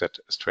around with that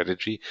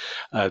strategy.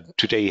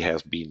 Today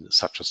has been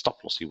such a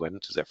stop loss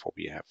event, therefore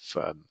we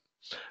have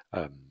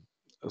a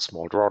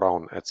small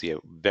drawdown at the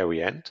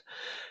very end.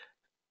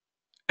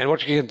 And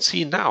what you can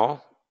see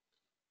now,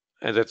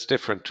 and that's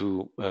different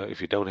to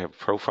if you don't have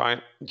a profile,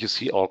 you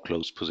see all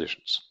closed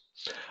positions.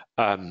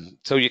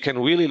 So you can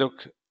really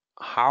look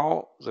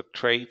how the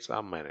trades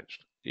are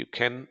managed. You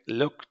can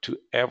look to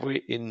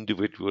every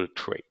individual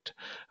trade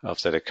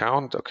of that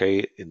account.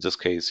 Okay, in this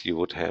case, you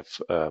would have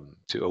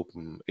to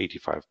open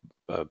 85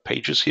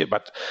 pages here,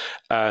 but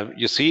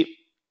you see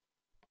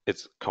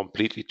it's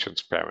completely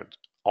transparent.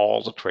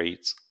 All the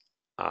trades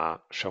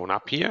are shown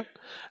up here,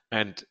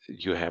 and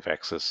you have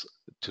access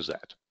to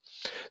that.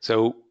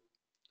 So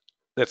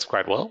that's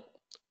quite well.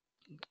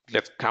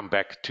 Let's come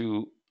back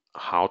to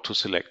how to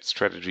select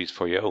strategies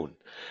for your own.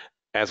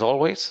 As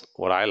always,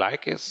 what I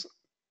like is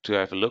to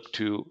have a look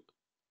to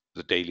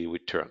the daily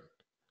return.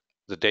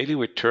 The daily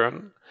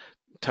return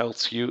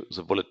tells you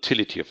the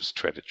volatility of a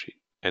strategy.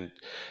 And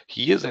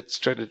here that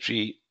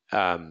strategy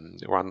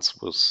runs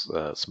with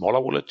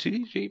smaller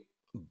volatility,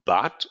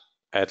 but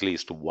at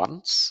least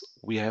once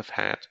we have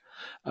had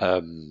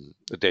a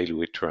daily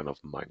return of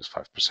minus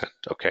 5%.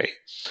 Okay.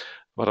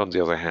 But on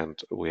the other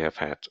hand, we have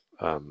had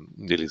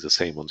nearly the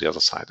same on the other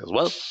side as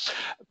well.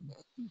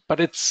 But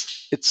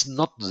it's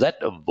not that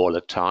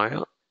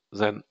volatile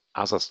than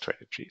other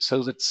strategies.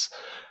 So that's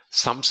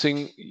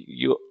something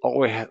you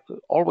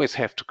always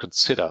have to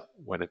consider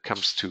when it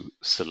comes to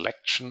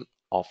selection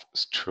of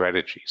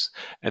strategies.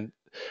 And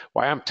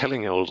why I'm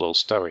telling you all those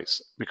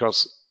stories,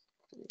 because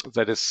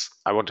that is,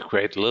 I want to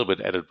create a little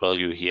bit added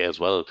value here as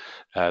well,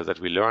 that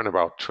we learn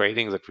about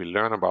trading, that we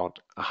learn about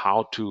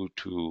how to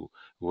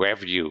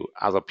review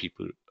other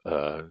people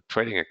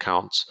trading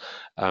accounts,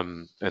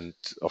 and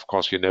of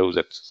course you know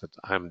that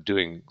I'm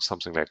doing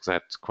something like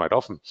that quite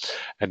often,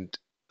 and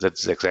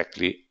that's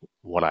exactly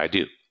what I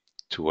do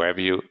to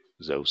review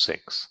those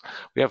things.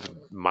 We have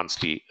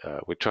monthly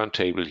return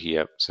table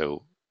here,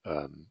 so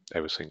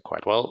everything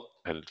quite well.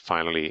 And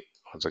finally,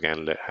 once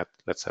again,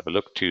 let's have a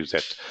look to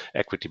that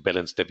equity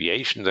balance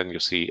deviation. Then you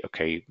see,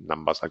 okay,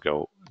 numbers are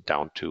go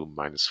down to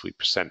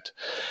 -3%.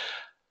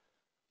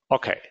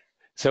 Okay,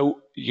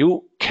 so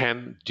you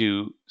can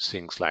do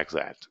things like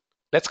that.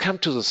 Let's come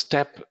to the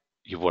step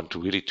you want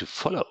to really to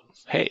follow.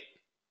 Hey,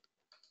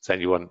 then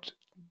you want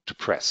to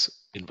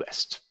press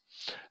invest.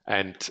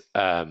 And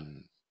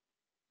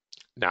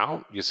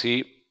now you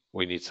see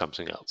we need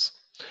something else.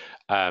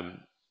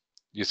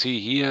 You see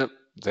here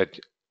that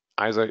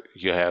either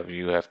you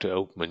have to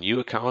open a new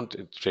account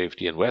in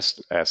JFD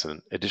Invest as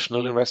an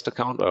additional invest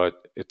account, or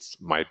it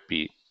might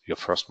be your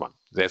first one.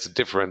 There's a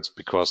difference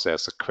because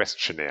there's a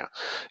questionnaire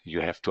you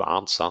have to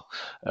answer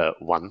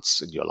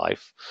once in your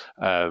life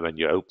when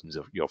you open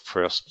your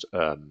first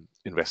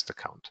invest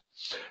account.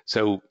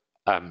 So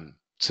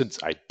since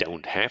I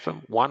don't have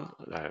one,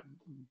 I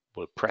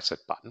will press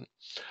that button.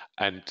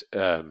 And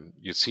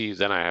you see,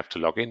 then I have to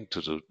log in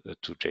to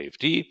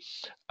JFD.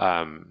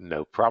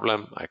 No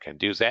problem, I can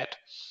do that.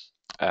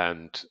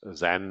 And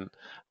then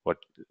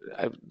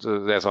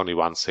there's only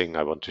one thing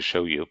I want to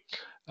show you.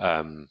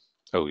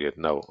 Oh yeah,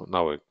 no,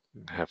 now I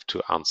have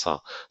to answer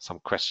some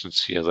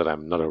questions here that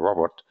I'm not a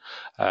robot.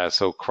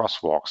 So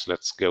crosswalks,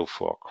 let's go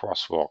for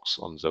crosswalks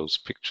on those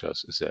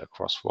pictures. Is there a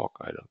crosswalk?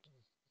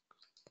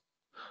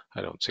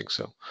 I don't think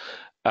so.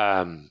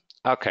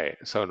 Okay,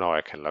 so now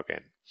I can log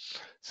in.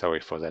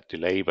 Sorry for that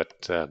delay,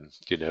 but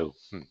you know,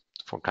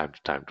 from time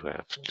to time to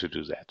have to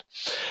do that.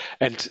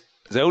 And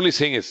the only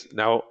thing is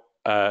now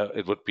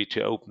it would be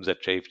to open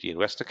that JFD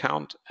Invest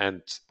account,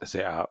 and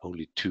there are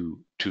only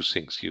two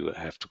things you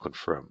have to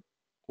confirm.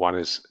 One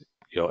is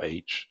your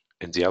age,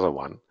 and the other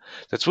one,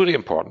 that's really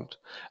important,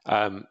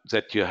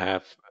 that you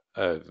have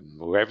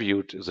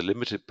reviewed the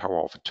limited power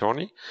of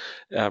attorney.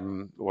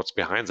 What's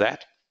behind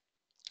that?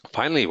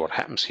 Finally, what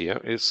happens here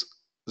is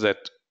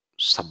that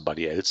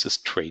somebody else is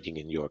trading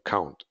in your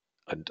account.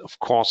 And of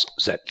course,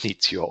 that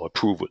needs your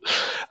approval.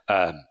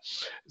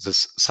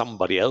 This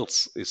somebody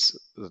else is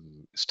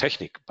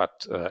technic,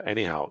 but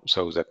anyhow,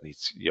 so that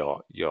needs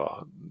your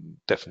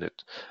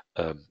definite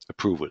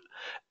approval.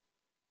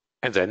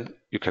 And then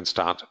you can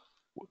start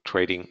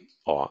trading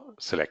or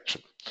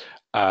selection.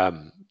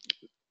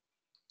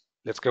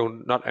 Let's go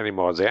not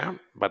anymore there,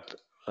 but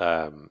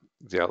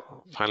the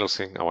final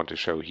thing I want to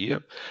show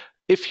here.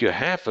 If you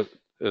have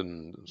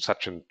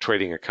such a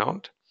trading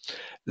account,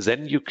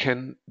 then you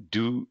can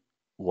do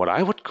what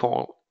I would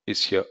call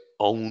is your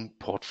own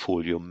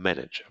portfolio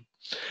manager.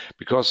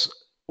 Because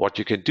what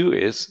you can do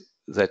is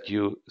that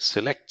you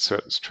select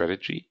certain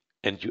strategy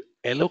and you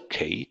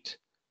allocate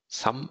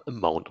some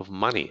amount of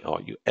money,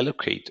 or you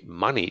allocate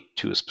money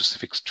to a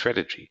specific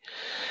strategy.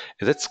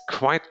 And that's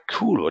quite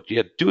cool what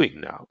you're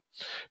doing now,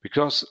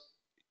 because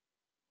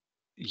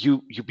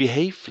you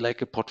behave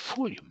like a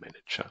portfolio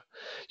manager.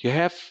 You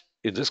have,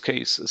 in this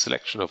case, a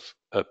selection of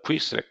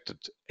pre-selected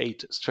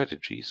 8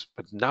 strategies,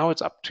 but now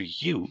it's up to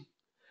you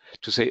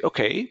to say,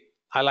 okay,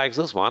 I like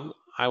this one.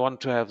 I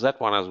want to have that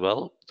one as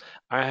well.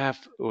 I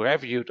have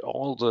reviewed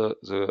all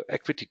the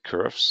equity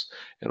curves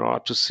in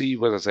order to see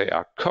whether they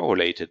are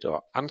correlated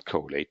or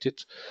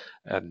uncorrelated.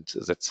 And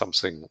that's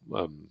something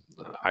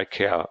I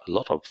care a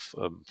lot of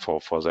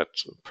for that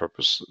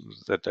purpose,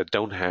 that I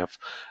don't have,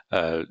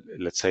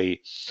 let's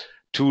say,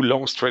 2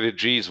 long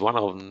strategies, one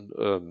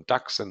on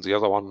DAX and the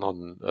other one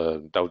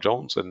on Dow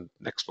Jones, and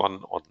next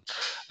one on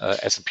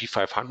S&P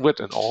 500,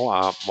 and all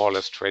are more or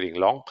less trading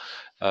long,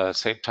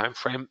 same time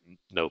frame.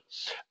 No,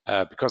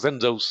 because then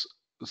those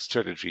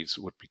strategies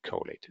would be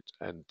correlated,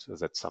 and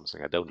that's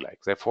something I don't like.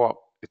 Therefore,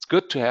 it's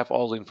good to have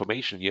all the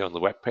information here on the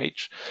web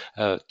page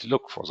to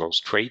look for those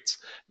trades,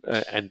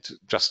 and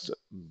just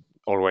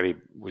already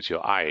with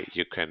your eye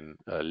you can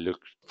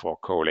look for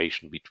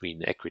correlation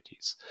between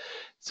equities.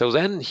 So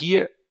then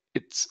here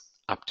it's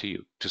up to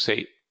you to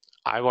say,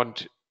 I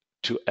want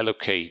to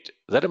allocate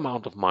that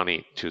amount of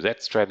money to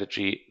that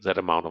strategy, that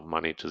amount of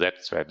money to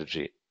that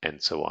strategy, and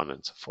so on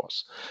and so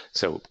forth.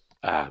 So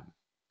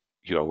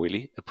you are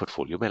really a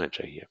portfolio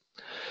manager here.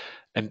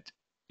 And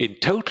in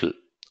total,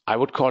 I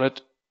would call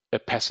it a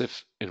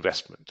passive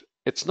investment.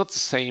 It's not the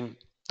same,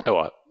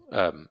 or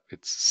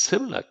it's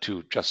similar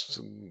to just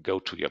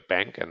go to your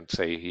bank and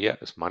say, here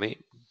is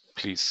money,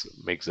 please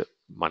make the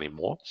money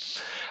more.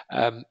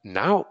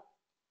 Now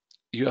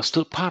you are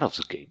still part of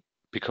the game,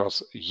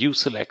 because you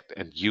select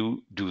and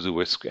you do the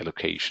risk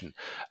allocation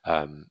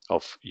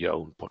of your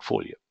own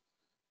portfolio.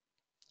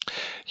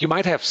 You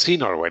might have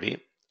seen already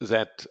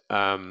that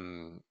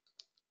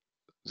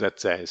that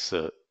there is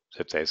a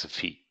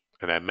fee,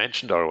 and I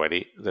mentioned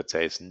already that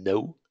there is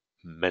no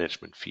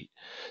management fee.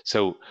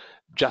 So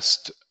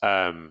just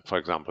for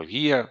example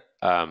here,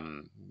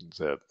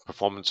 the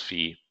performance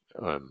fee.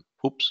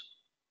 Oops,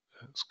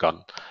 is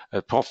gone.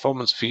 A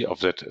performance fee of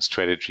that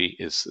strategy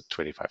is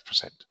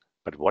 25%.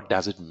 But what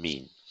does it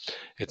mean?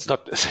 It's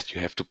not that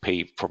you have to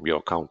pay from your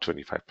account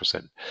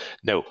 25%.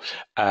 No,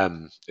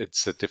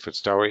 it's a different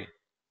story.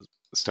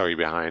 The story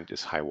behind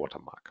is high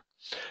watermark.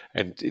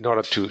 And in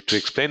order to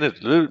explain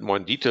it a little bit more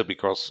in detail,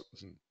 because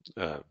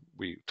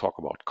we talk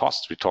about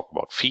costs, we talk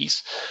about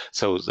fees,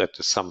 so that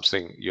is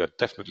something you're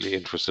definitely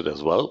interested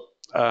as well.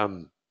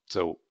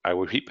 So I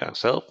will repeat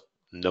myself,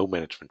 no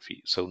management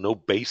fee. So no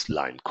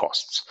baseline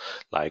costs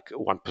like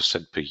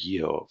 1% per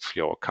year of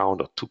your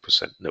account or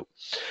 2%. No,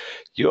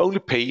 you only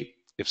pay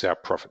if there are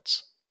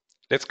profits.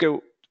 Let's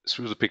go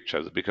through the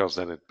picture because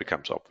then it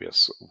becomes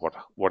obvious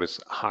what is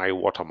high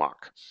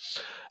watermark.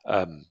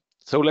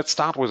 So let's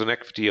start with an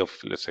equity of,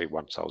 let's say,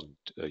 1,000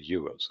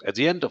 euros. At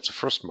the end of the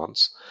first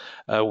month,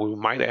 we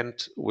might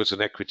end with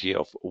an equity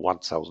of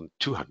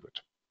 1,200.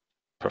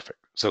 Perfect.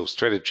 So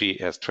strategy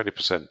has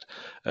 20%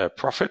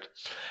 profit.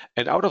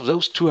 And out of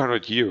those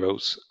 200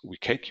 euros, we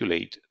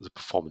calculate the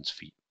performance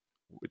fee,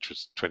 which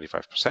is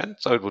 25%.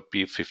 So it would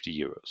be 50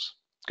 euros.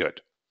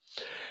 Good.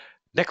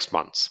 Next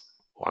month,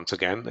 once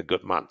again, a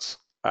good month.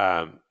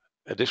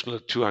 Additional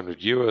 200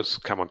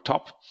 euros come on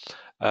top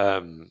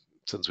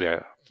since we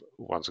are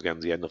once again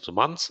the end of the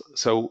month.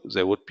 So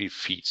there would be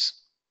fees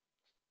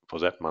for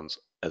that month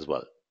as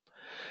well.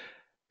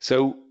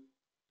 So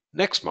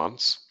next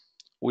month,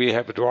 we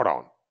have a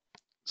drawdown.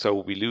 So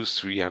we lose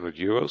 300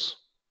 euros.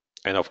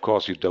 And of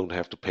course, you don't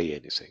have to pay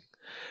anything.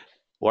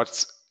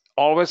 What's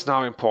always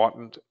now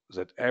important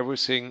that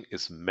everything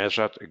is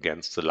measured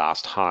against the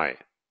last high.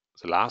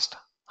 The last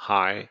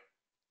high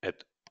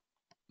at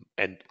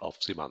end of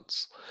the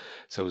month.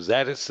 So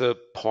that is the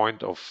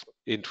point of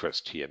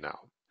interest here now.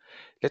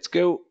 Let's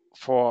go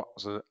for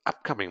the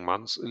upcoming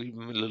months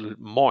even a little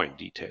more in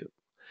detail.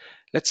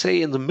 Let's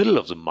say in the middle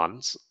of the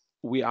month,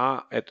 we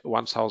are at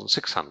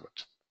 1,600.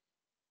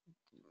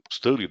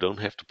 Still, you don't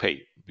have to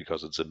pay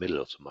because it's the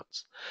middle of the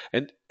month.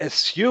 And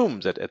assume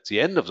that at the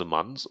end of the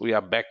month, we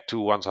are back to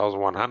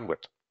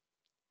 1,100.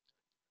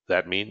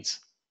 That means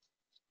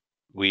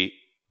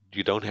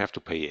you don't have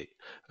to pay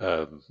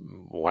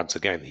once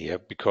again here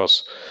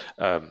because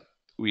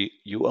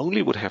you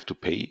only would have to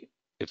pay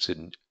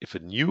if a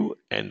new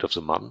end of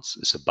the month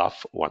is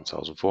above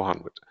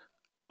 1,400.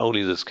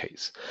 Only this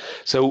case.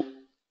 So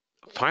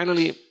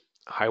finally,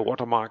 high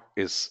watermark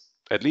is,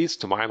 at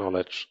least to my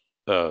knowledge,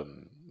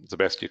 the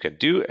best you can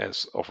do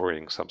as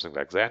offering something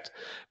like that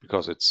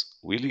because it's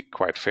really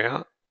quite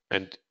fair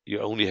and you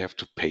only have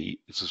to pay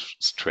if the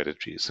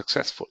strategy is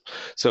successful.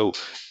 So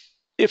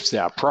if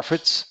there are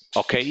profits,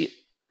 okay,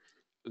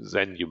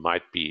 then you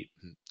might be,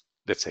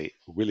 let's say,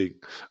 willing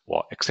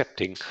or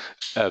accepting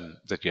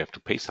that you have to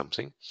pay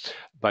something.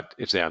 But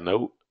if there are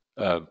no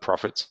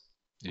profits,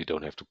 you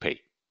don't have to pay.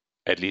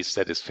 At least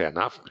that is fair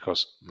enough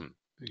because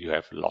you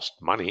have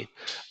lost money,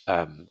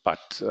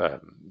 but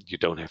you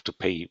don't have to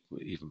pay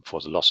even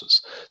for the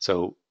losses.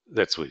 So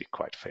that's really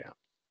quite fair.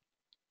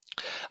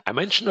 I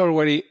mentioned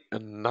already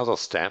another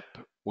step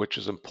which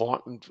is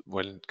important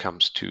when it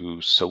comes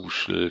to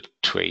social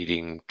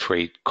trading,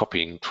 trade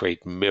copying, trade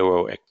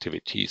mirror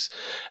activities,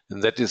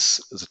 and that is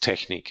the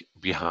technique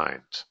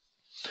behind.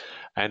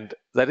 And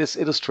that is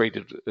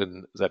illustrated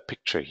in that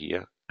picture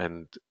here.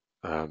 And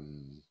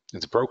in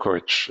the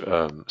brokerage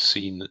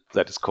scene,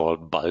 that is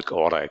called bulk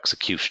order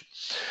execution.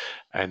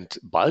 And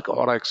bulk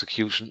order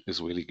execution is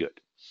really good.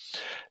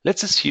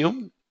 Let's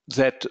assume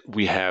that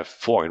we have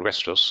 4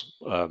 investors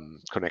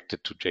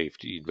connected to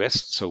JFD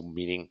Invest, so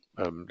meaning,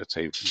 let's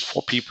say,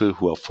 4 people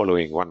who are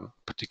following one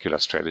particular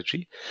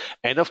strategy.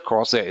 And of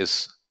course, there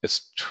is a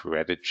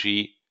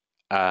strategy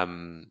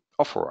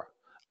offerer,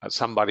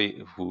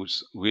 somebody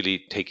who's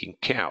really taking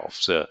care of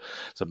the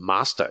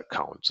master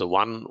account, the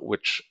one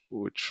which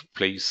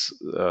plays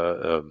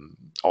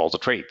all the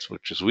trades,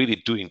 which is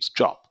really doing the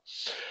job.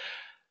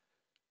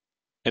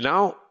 And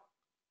now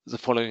the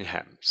following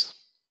happens.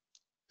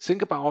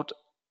 Think about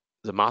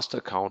the master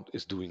account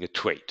is doing a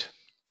trade.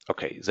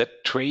 Okay,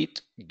 that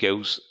trade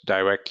goes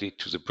directly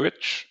to the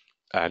bridge,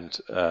 and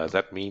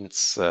that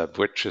means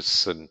bridge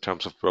is, in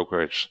terms of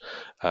brokerage,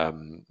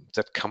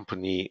 that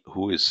company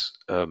who is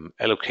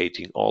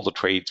allocating all the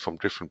trades from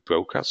different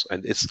brokers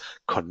and is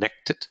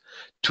connected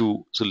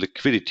to the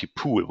liquidity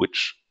pool,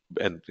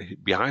 and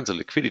behind the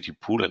liquidity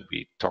pool, and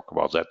we talked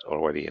about that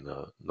already in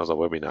another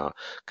webinar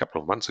a couple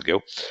of months ago,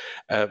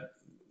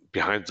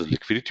 behind the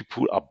liquidity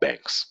pool are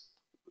banks.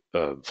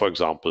 For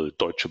example,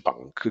 Deutsche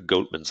Bank,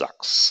 Goldman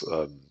Sachs,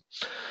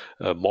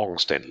 Morgan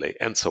Stanley,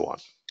 and so on.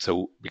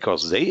 So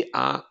because they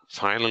are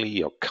finally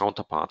your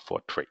counterpart for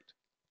a trade.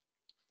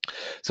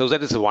 So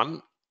that is the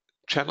one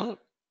channel.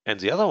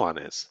 And the other one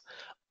is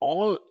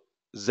all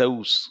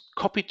those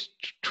copied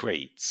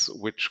trades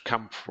which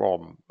come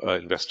from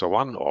investor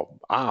 1 or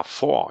are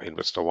for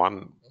investor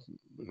 1,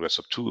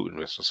 investor 2,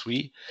 investor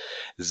 3,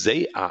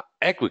 they are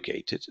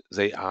aggregated,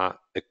 they are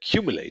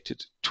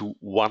accumulated to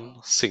one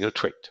single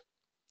trade.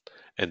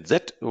 And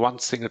that one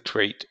single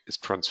trade is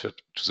transferred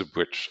to the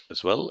bridge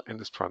as well, and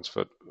is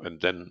transferred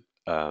and then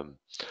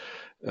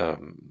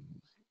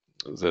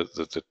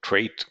the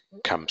trade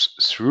comes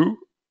through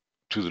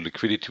to the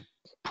liquidity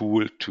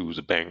pool to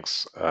the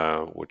banks,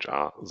 which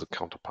are the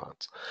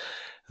counterparts.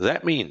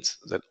 That means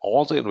that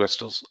all the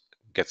investors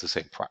get the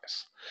same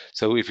price.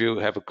 So if you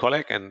have a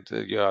colleague and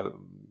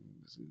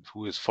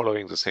who is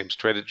following the same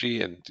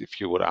strategy, and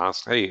if you would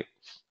ask, hey,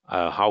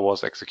 how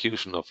was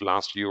execution of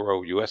last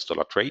euro US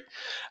dollar trade?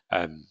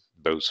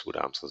 Both would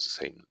answer the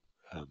same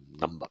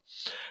number,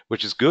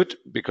 which is good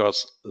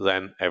because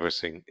then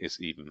everything is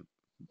even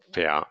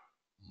fair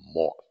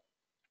more.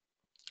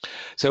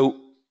 So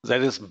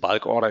that is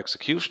bulk order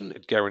execution.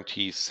 It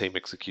guarantees same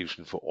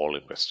execution for all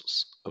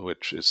investors,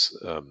 which is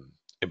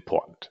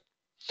important.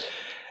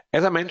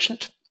 As I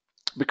mentioned,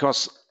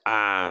 because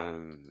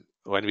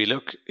when we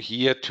look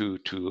here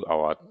to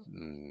our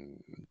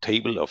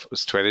table of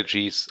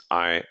strategies,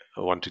 I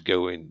want to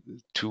go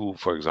into,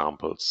 for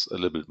examples, a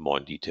little bit more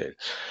in detail.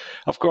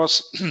 Of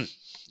course,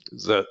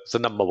 the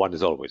number one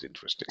is always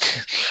interesting.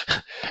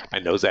 I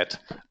know that,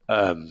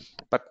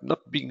 but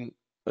not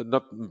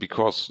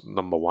because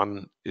number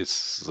one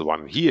is the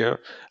one here.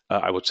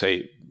 I would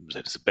say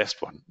that is the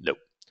best one. No,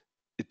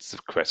 it's a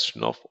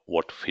question of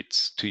what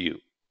fits to you.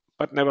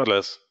 But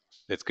nevertheless,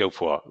 let's go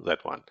for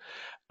that one.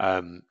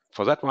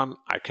 For that one,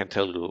 I can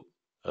tell you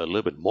a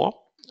little bit more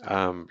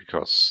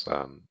because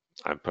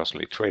I'm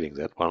personally trading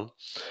that one.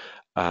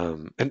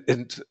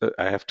 And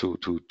I have to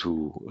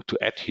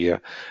add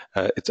here,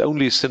 it's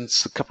only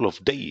since a couple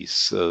of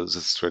days the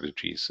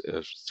strategy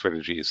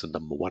is the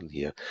number one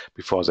here.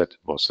 Before that, it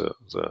was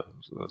the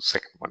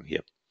second one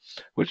here,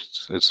 which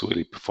is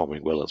really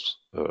performing well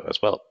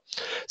as well.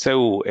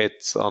 So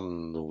it's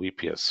on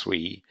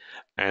VPS3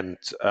 and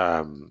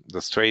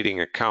this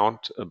trading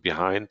account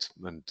behind,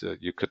 and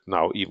you could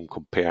now even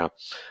compare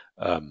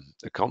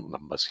account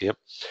numbers here.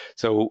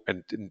 So,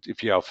 and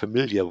if you are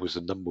familiar with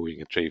the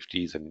numbering at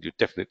JFD, then you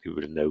definitely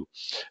will know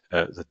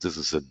that this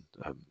is an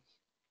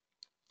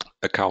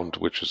account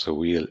which is a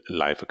real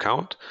live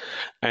account.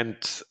 And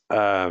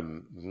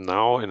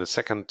now in a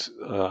second,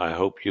 I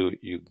hope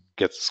you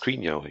get the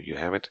screen now. You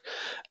have it.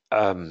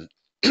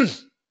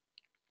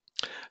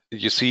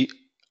 You see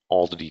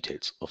all the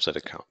details of that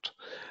account.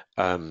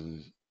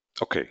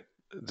 Okay,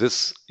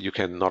 this you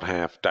cannot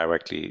have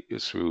directly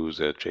through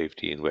the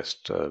JFD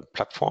Invest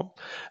platform.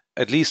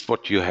 At least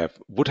what you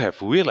would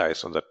have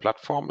realized on that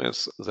platform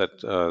is that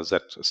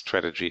that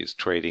strategy is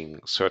trading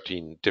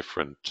 13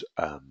 different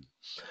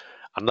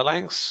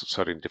underlyings,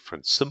 13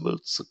 different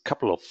symbols, a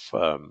couple of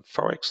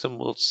forex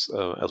symbols,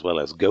 as well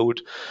as gold.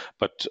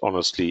 But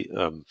honestly,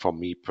 for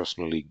me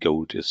personally,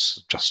 gold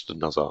is just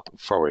another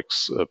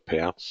forex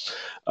pair.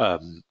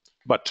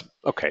 But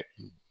okay,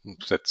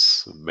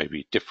 that's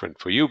maybe different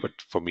for you, but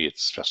for me,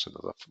 it's just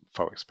another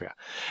forex pair.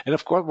 And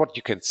of course, what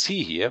you can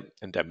see here,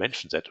 and I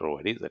mentioned that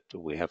already, that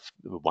we have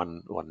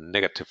one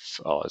negative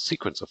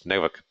sequence of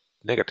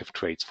negative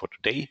trades for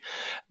today,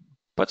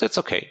 but that's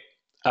okay.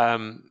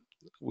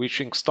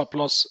 Reaching stop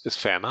loss is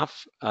fair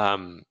enough.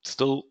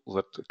 Still,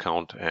 that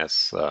account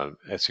has,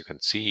 as you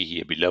can see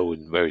here below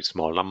in very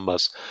small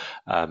numbers,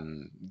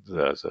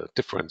 the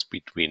difference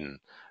between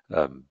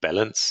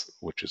balance,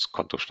 which is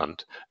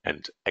Kontostand,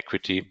 and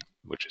equity,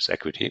 which is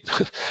equity,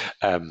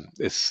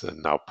 is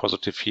now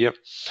positive here.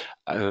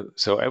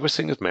 So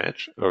everything is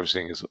managed,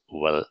 everything is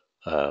well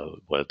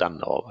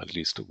done, or at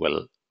least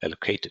well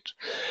allocated.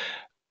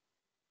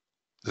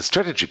 The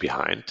strategy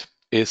behind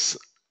is,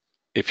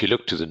 if you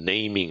look to the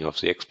naming of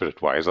the expert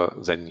advisor,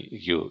 then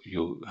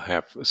you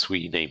have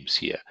three names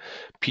here.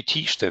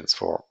 PT stands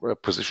for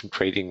position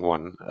trading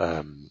one,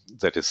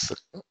 that is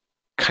a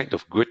kind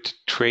of grid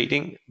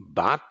trading,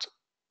 but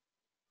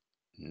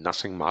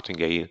nothing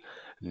martingale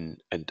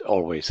and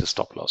always a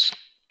stop loss,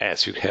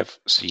 as you have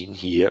seen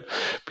here,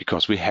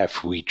 because we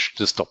have reached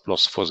the stop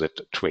loss for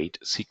that trade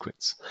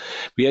sequence.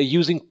 We are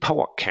using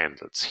power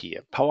candles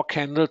here. Power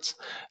candles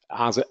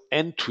are the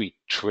entry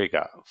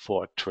trigger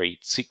for a trade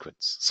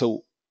sequence.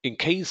 So in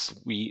case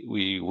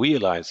we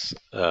realize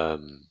a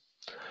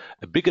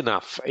big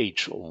enough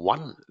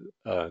H1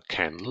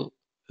 candle,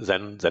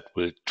 then that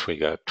will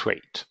trigger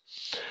trade.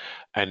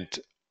 And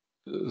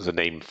the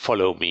name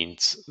follow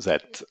means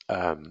that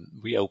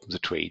we open the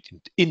trade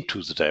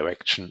into the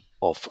direction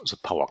of the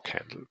power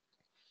candle.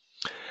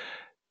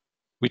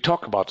 We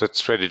talked about that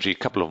strategy a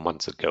couple of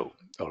months ago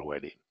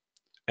already.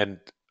 And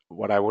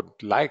what I would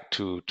like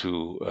to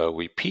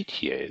repeat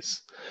here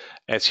is,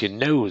 as you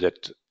know,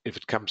 that if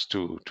it comes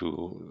to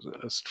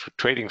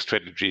trading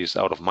strategies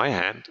out of my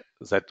hand,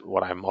 that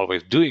what I'm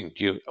always doing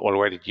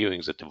already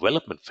during the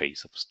development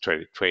phase of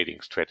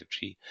trading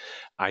strategy,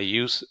 I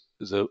use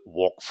the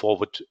walk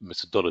forward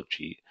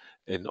methodology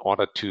in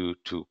order to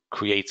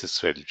create the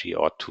strategy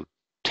or to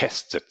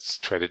test that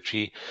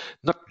strategy,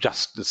 not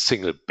just a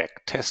single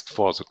back test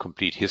for the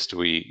complete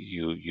history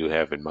you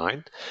have in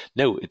mind.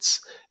 No, it's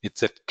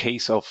that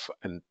case of,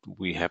 and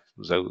we have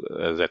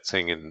that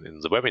thing in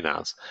the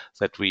webinars,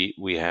 that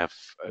we have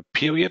a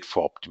period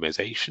for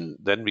optimization,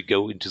 then we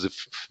go into the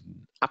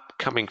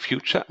upcoming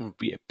future and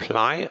we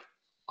apply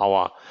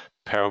our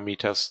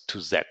parameters to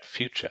that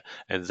future,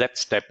 and that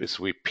step is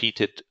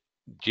repeated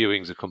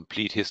during the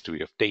complete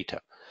history of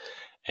data.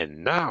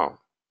 And now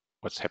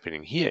what's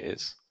happening here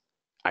is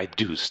I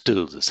do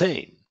still the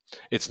same.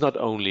 It's not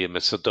only a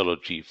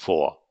methodology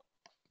for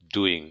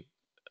doing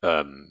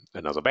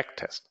another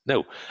backtest.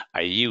 No,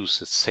 I use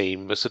the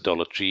same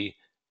methodology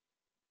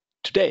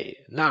today,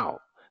 now.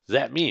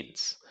 That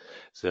means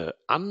the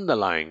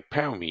underlying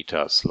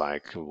parameters,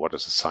 like what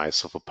is the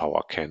size of a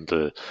power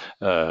candle,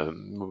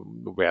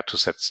 where to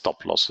set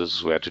stop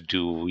losses, where to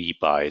do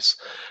rebuys,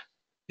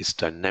 is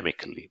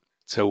dynamically.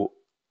 So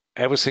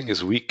everything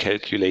is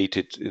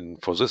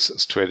recalculated for this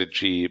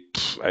strategy,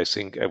 I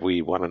think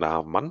every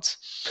 1.5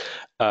 months.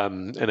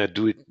 And I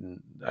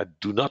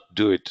do not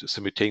do it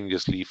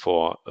simultaneously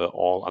for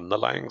all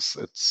underlyings.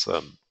 It's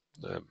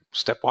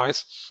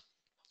stepwise.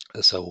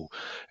 So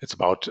it's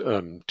about 2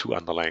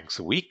 underlyings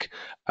a week,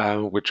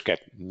 which get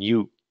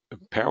new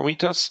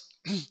parameters.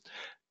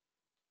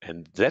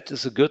 And that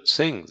is a good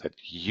thing that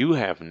you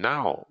have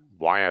now,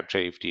 via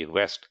JFD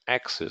Invest,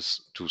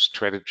 access to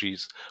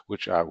strategies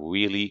which are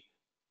really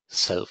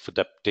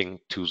self-adapting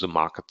to the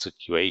market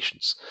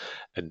situations.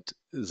 And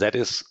that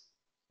is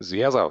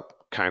the other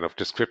kind of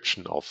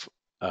description of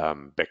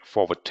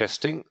back-forward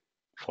testing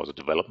for the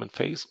development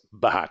phase.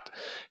 But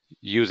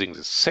using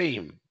the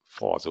same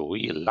for the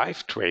real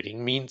life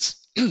trading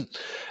means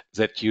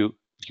that you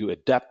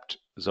adapt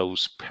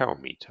those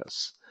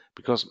parameters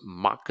because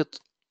markets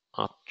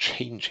are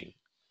changing.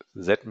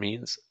 That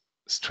means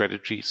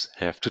strategies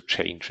have to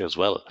change as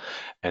well,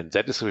 and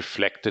that is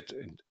reflected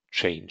in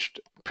changed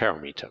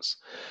parameters.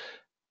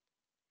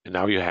 And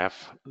now you have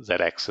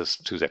that access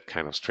to that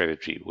kind of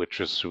strategy,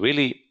 which is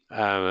really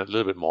a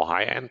little bit more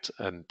high end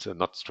and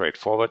not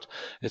straightforward.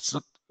 It's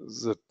not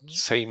the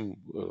same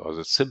or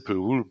the simple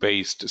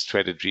rule-based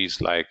strategies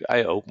like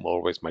I open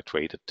always my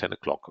trade at 10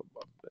 o'clock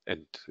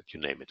and you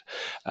name it,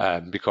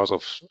 because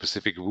of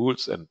specific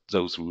rules, and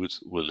those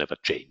rules will never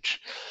change.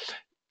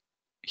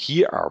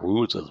 Here are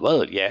rules as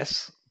well,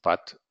 yes,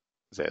 but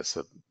there's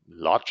a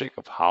logic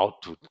of how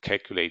to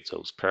calculate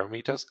those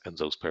parameters, and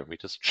those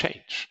parameters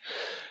change.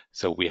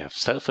 So we have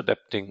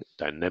self-adapting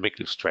dynamic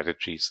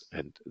strategies,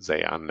 and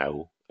they are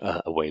now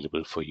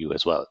available for you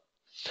as well.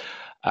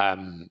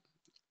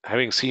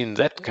 Having seen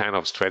that kind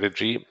of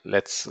strategy,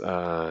 let's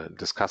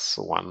discuss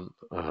one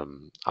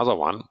other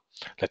one.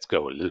 Let's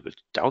go a little bit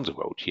down the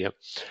road here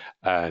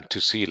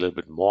to see a little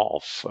bit more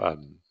of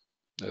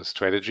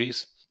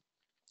strategies.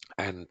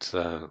 And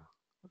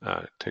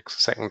it takes a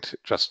second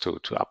just to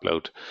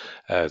upload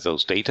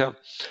those data.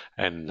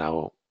 And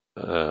now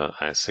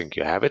I think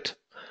you have it.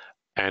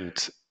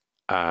 And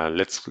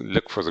let's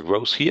look for the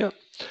growth here.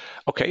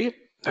 Okay,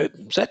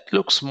 that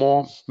looks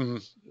more,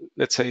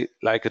 let's say,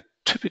 like a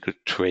typical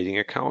trading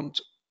account.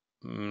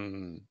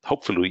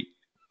 Hopefully,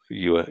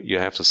 you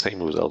have the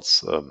same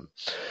results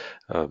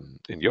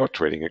in your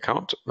trading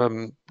account.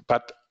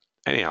 But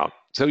anyhow,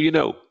 so you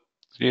know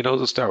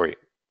the story.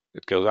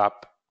 It goes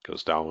up,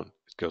 goes down,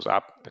 it goes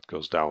up, it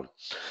goes down.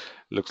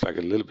 Looks like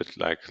a little bit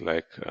like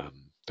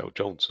Dow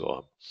Jones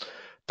or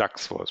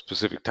DAX for a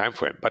specific time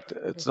frame, but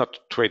it's not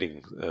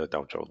trading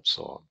Dow Jones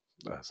or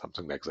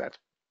something like that.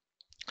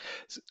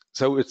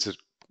 So it's a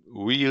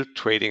real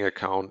trading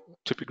account,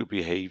 typical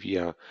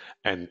behavior.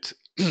 And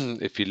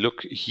if you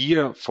look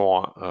here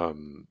for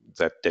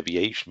that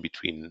deviation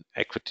between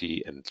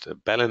equity and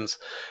balance,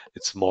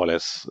 it's more or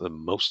less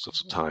most of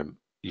the time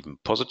even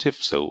positive.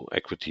 So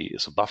equity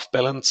is above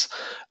balance.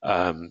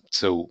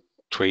 So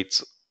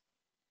trades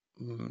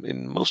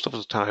in most of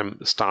the time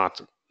start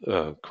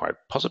quite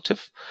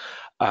positive.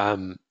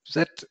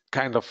 That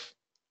kind of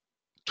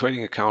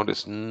trading account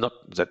is not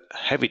that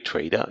heavy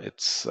trader.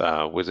 It's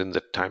within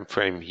the time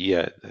frame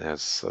here, it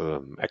has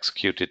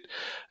executed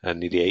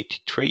nearly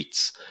 80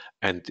 trades.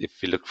 And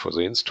if you look for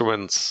the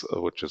instruments,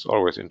 which is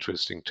always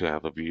interesting to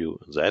have a view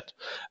on that,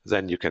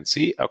 then you can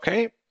see,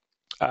 okay,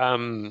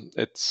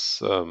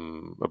 it's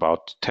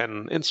about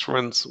 10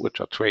 instruments which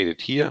are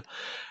traded here.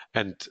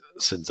 And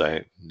since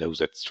I know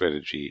that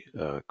strategy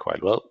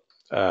quite well,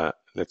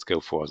 let's go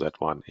for that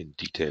one in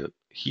detail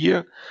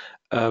here.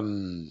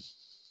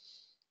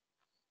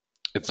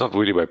 It's not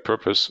really by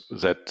purpose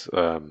that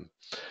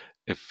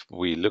if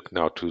we look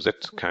now to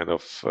that kind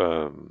of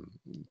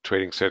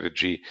trading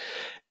strategy,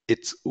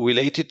 it's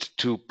related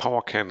to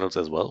power candles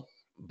as well,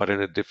 but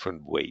in a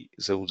different way.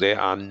 So there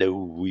are no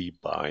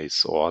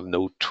rebuys or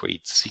no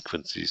trade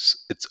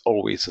sequences. It's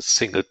always a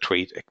single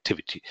trade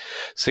activity.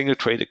 Single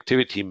trade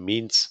activity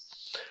means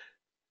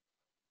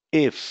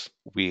if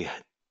we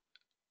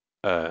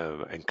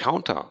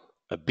encounter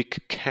a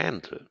big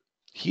candle,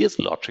 here's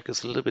logic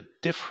is a little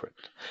bit different.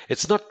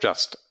 It's not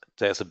just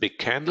there's a big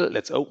candle,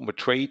 let's open a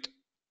trade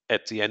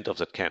at the end of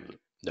that candle.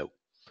 No.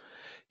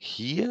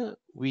 Here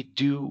we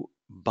do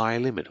buy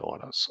limit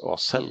orders or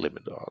sell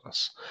limit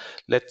orders.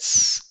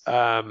 Let's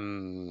I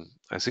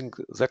think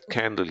that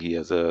candle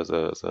here,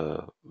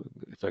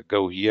 if I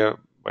go here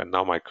where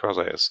now my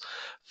cursor is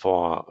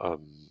for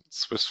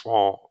Swiss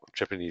franc,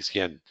 Japanese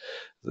yen,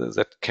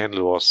 that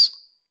candle was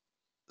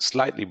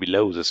slightly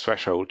below this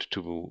threshold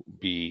to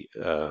be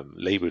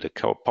labeled a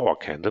power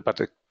candle, but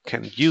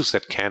can use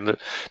that candle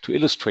to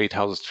illustrate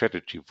how the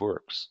strategy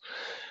works.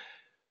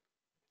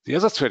 The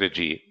other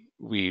strategy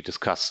we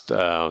discussed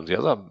on the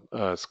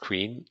other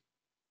screen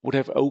would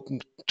have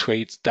opened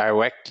trades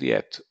directly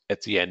at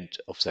the end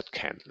of that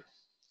candle.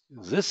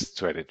 This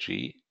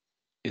strategy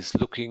is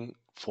looking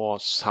for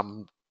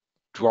some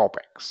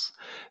drawbacks.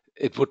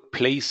 It would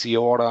place the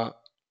order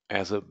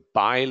as a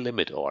buy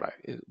limit order.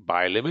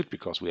 Buy limit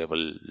because we have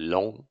a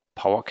long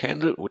power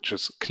candle, which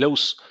is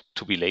close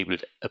to be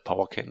labeled a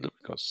power candle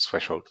because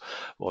threshold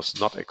was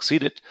not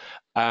exceeded.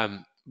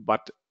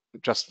 But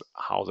just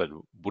how that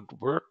would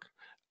work.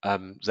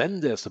 Then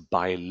there's a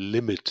buy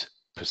limit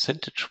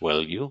percentage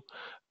value,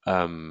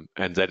 and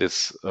that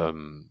is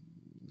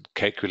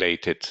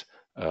calculated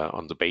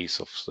on the base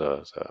of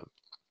the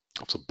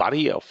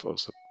body of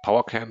the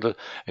power candle.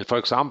 And for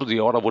example, the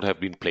order would have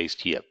been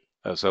placed here.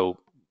 So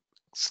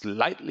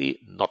slightly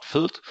not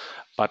filled,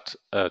 but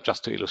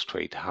just to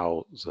illustrate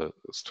how the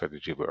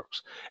strategy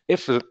works.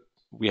 If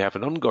we have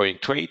an ongoing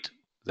trade,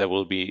 there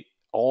will be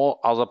all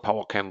other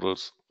power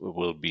candles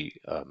will be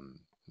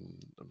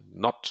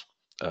not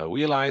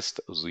realized.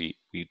 We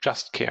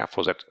just care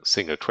for that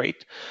single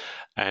trade.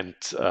 And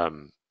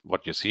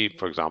what you see,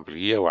 for example,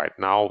 here right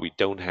now, we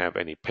don't have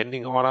any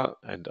pending order,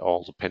 and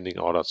all the pending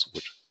orders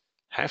which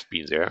have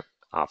been there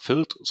are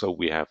filled. So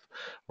we have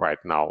right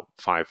now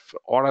 5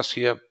 orders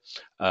here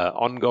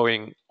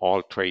ongoing.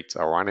 All trades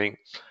are running,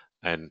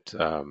 and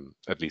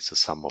at least the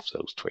sum of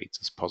those trades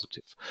is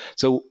positive.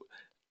 So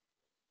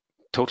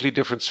totally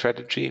different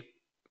strategy,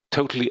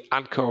 totally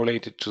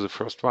uncorrelated to the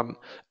first one.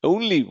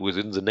 Only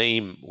within the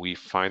name we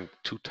find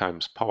 2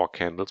 times power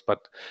candles,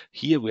 but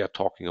here we are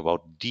talking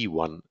about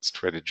D1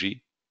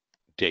 strategy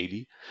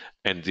daily,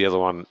 and the other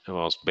one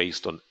was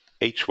based on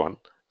H1,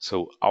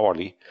 so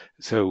hourly.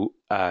 So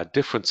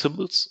different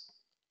symbols,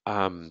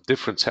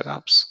 different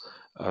setups,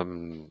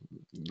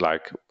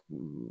 like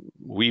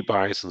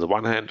rebuys on the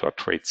one hand or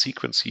trade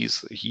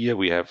sequences. Here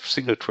we have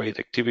single trade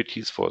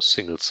activities for a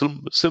single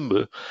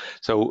symbol,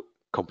 so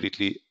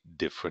completely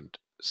different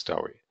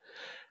story.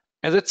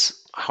 And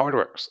that's how it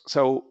works.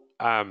 So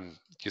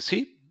you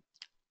see,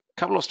 a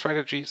couple of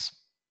strategies.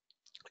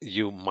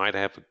 You might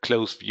have a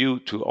close view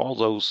to all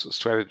those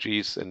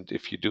strategies, and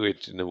if you do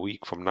it in a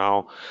week from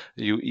now,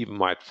 you even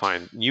might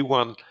find new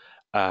one.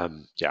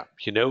 Yeah,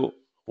 you know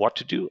what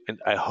to do, and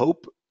I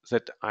hope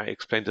that I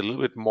explained a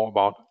little bit more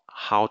about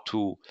how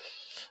to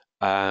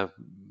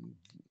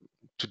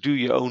do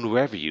your own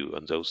review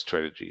on those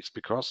strategies,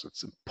 because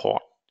it's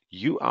important.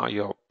 You are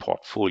your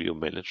portfolio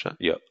manager,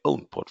 your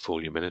own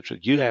portfolio manager.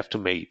 You have to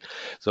make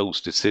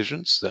those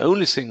decisions. The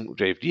only thing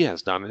JFD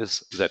has done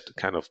is that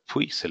kind of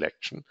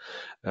pre-selection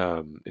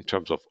in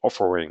terms of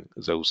offering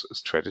those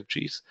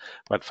strategies.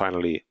 But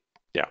finally,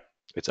 yeah,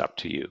 it's up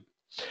to you.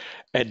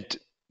 And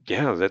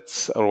yeah,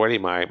 that's already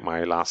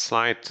my last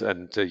slide.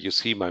 And you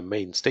see my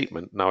main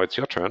statement. Now it's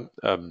your turn.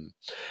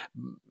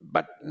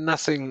 But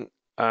nothing,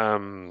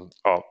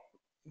 or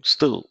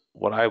still,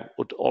 what I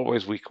would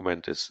always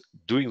recommend is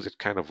doing that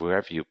kind of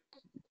review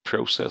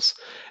process.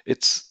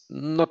 It's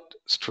not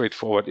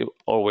straightforward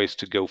always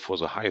to go for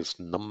the highest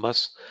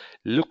numbers.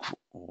 Look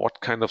what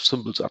kind of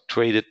symbols are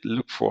traded.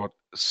 Look for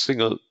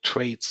single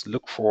trades.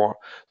 Look for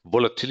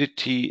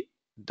volatility.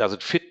 Does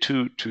it fit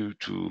to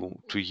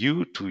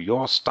you, to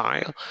your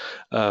style,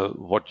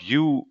 what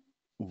you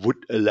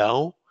would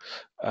allow,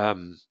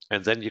 and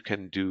then you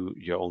can do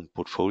your own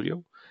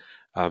portfolio.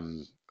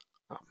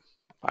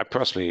 I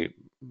personally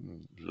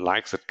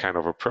like that kind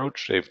of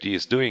approach JFD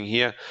is doing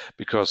here,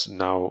 because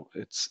now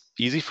it's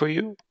easy for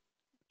you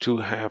to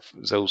have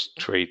those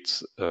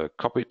trades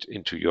copied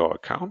into your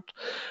account,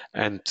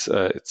 and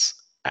it's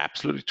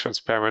absolutely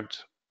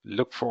transparent.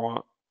 Look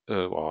for,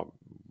 or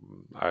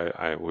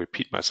I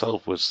repeat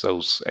myself with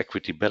those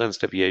equity balance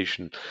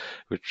deviation,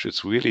 which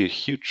is really a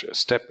huge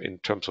step in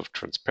terms of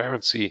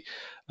transparency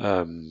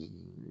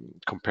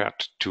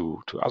compared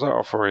to other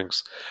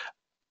offerings.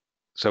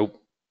 So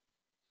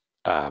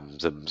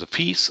the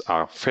fees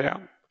are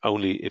fair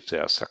only if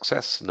there is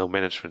success, no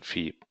management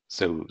fee.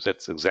 So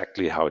that's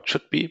exactly how it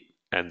should be,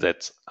 and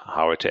that's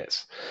how it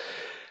is.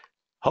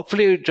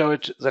 Hopefully you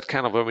enjoyed that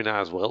kind of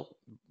webinar as well.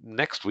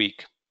 Next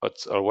week,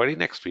 it's already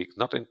next week,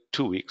 not in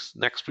 2 weeks.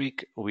 Next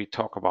week, we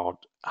talk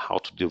about how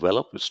to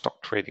develop a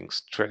stock trading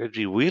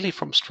strategy really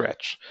from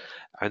scratch.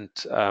 And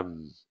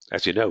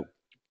as you know,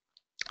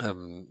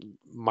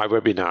 my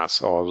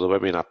webinars or the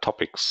webinar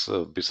topics,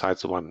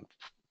 besides the one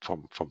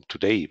from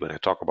today when I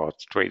talk about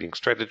trading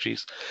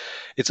strategies,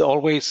 it's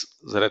always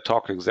that I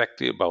talk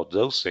exactly about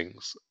those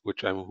things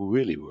which I'm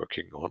really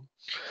working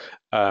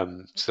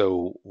on.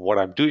 So what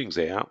I'm doing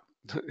there,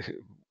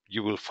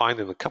 you will find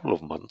in a couple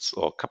of months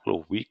or a couple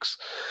of weeks,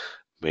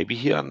 maybe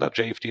here under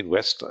JFD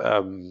Invest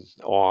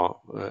or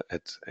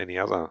at any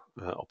other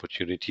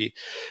opportunity,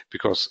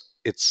 because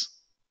it's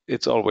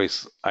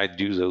always I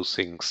do those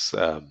things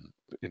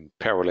in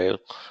parallel,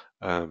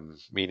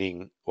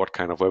 meaning what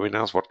kind of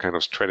webinars, what kind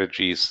of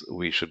strategies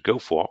we should go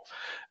for.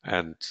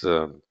 And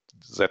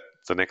that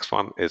the next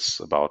one is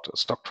about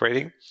stock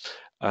trading.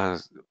 I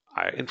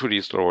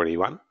introduced already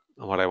one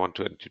what I want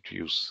to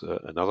introduce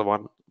another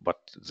one, but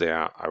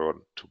there I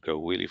want to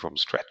go really from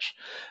scratch,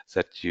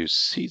 that you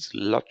see the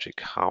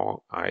logic,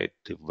 how I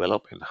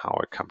develop and how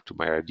I come to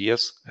my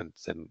ideas, and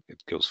then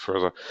it goes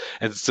further.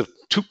 And it's a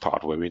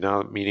two-part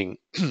webinar, meaning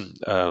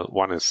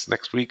one is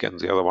next week and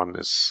the other one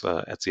is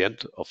at the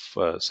end of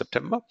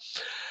September.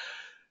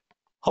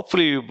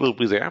 Hopefully you will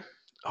be there.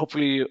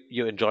 Hopefully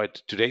you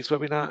enjoyed today's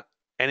webinar.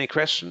 Any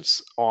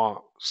questions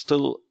or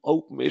still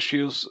open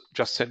issues,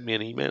 just send me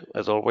an email,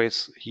 as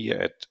always, here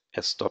at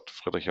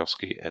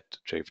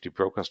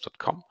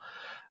s.friedrichowski@jfdbrokers.com,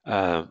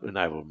 and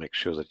I will make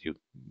sure that you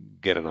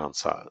get an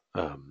answer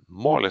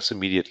more or less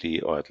immediately,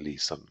 or at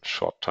least on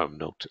short-term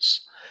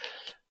notice.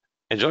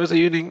 Enjoy the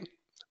evening.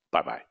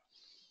 Bye-bye.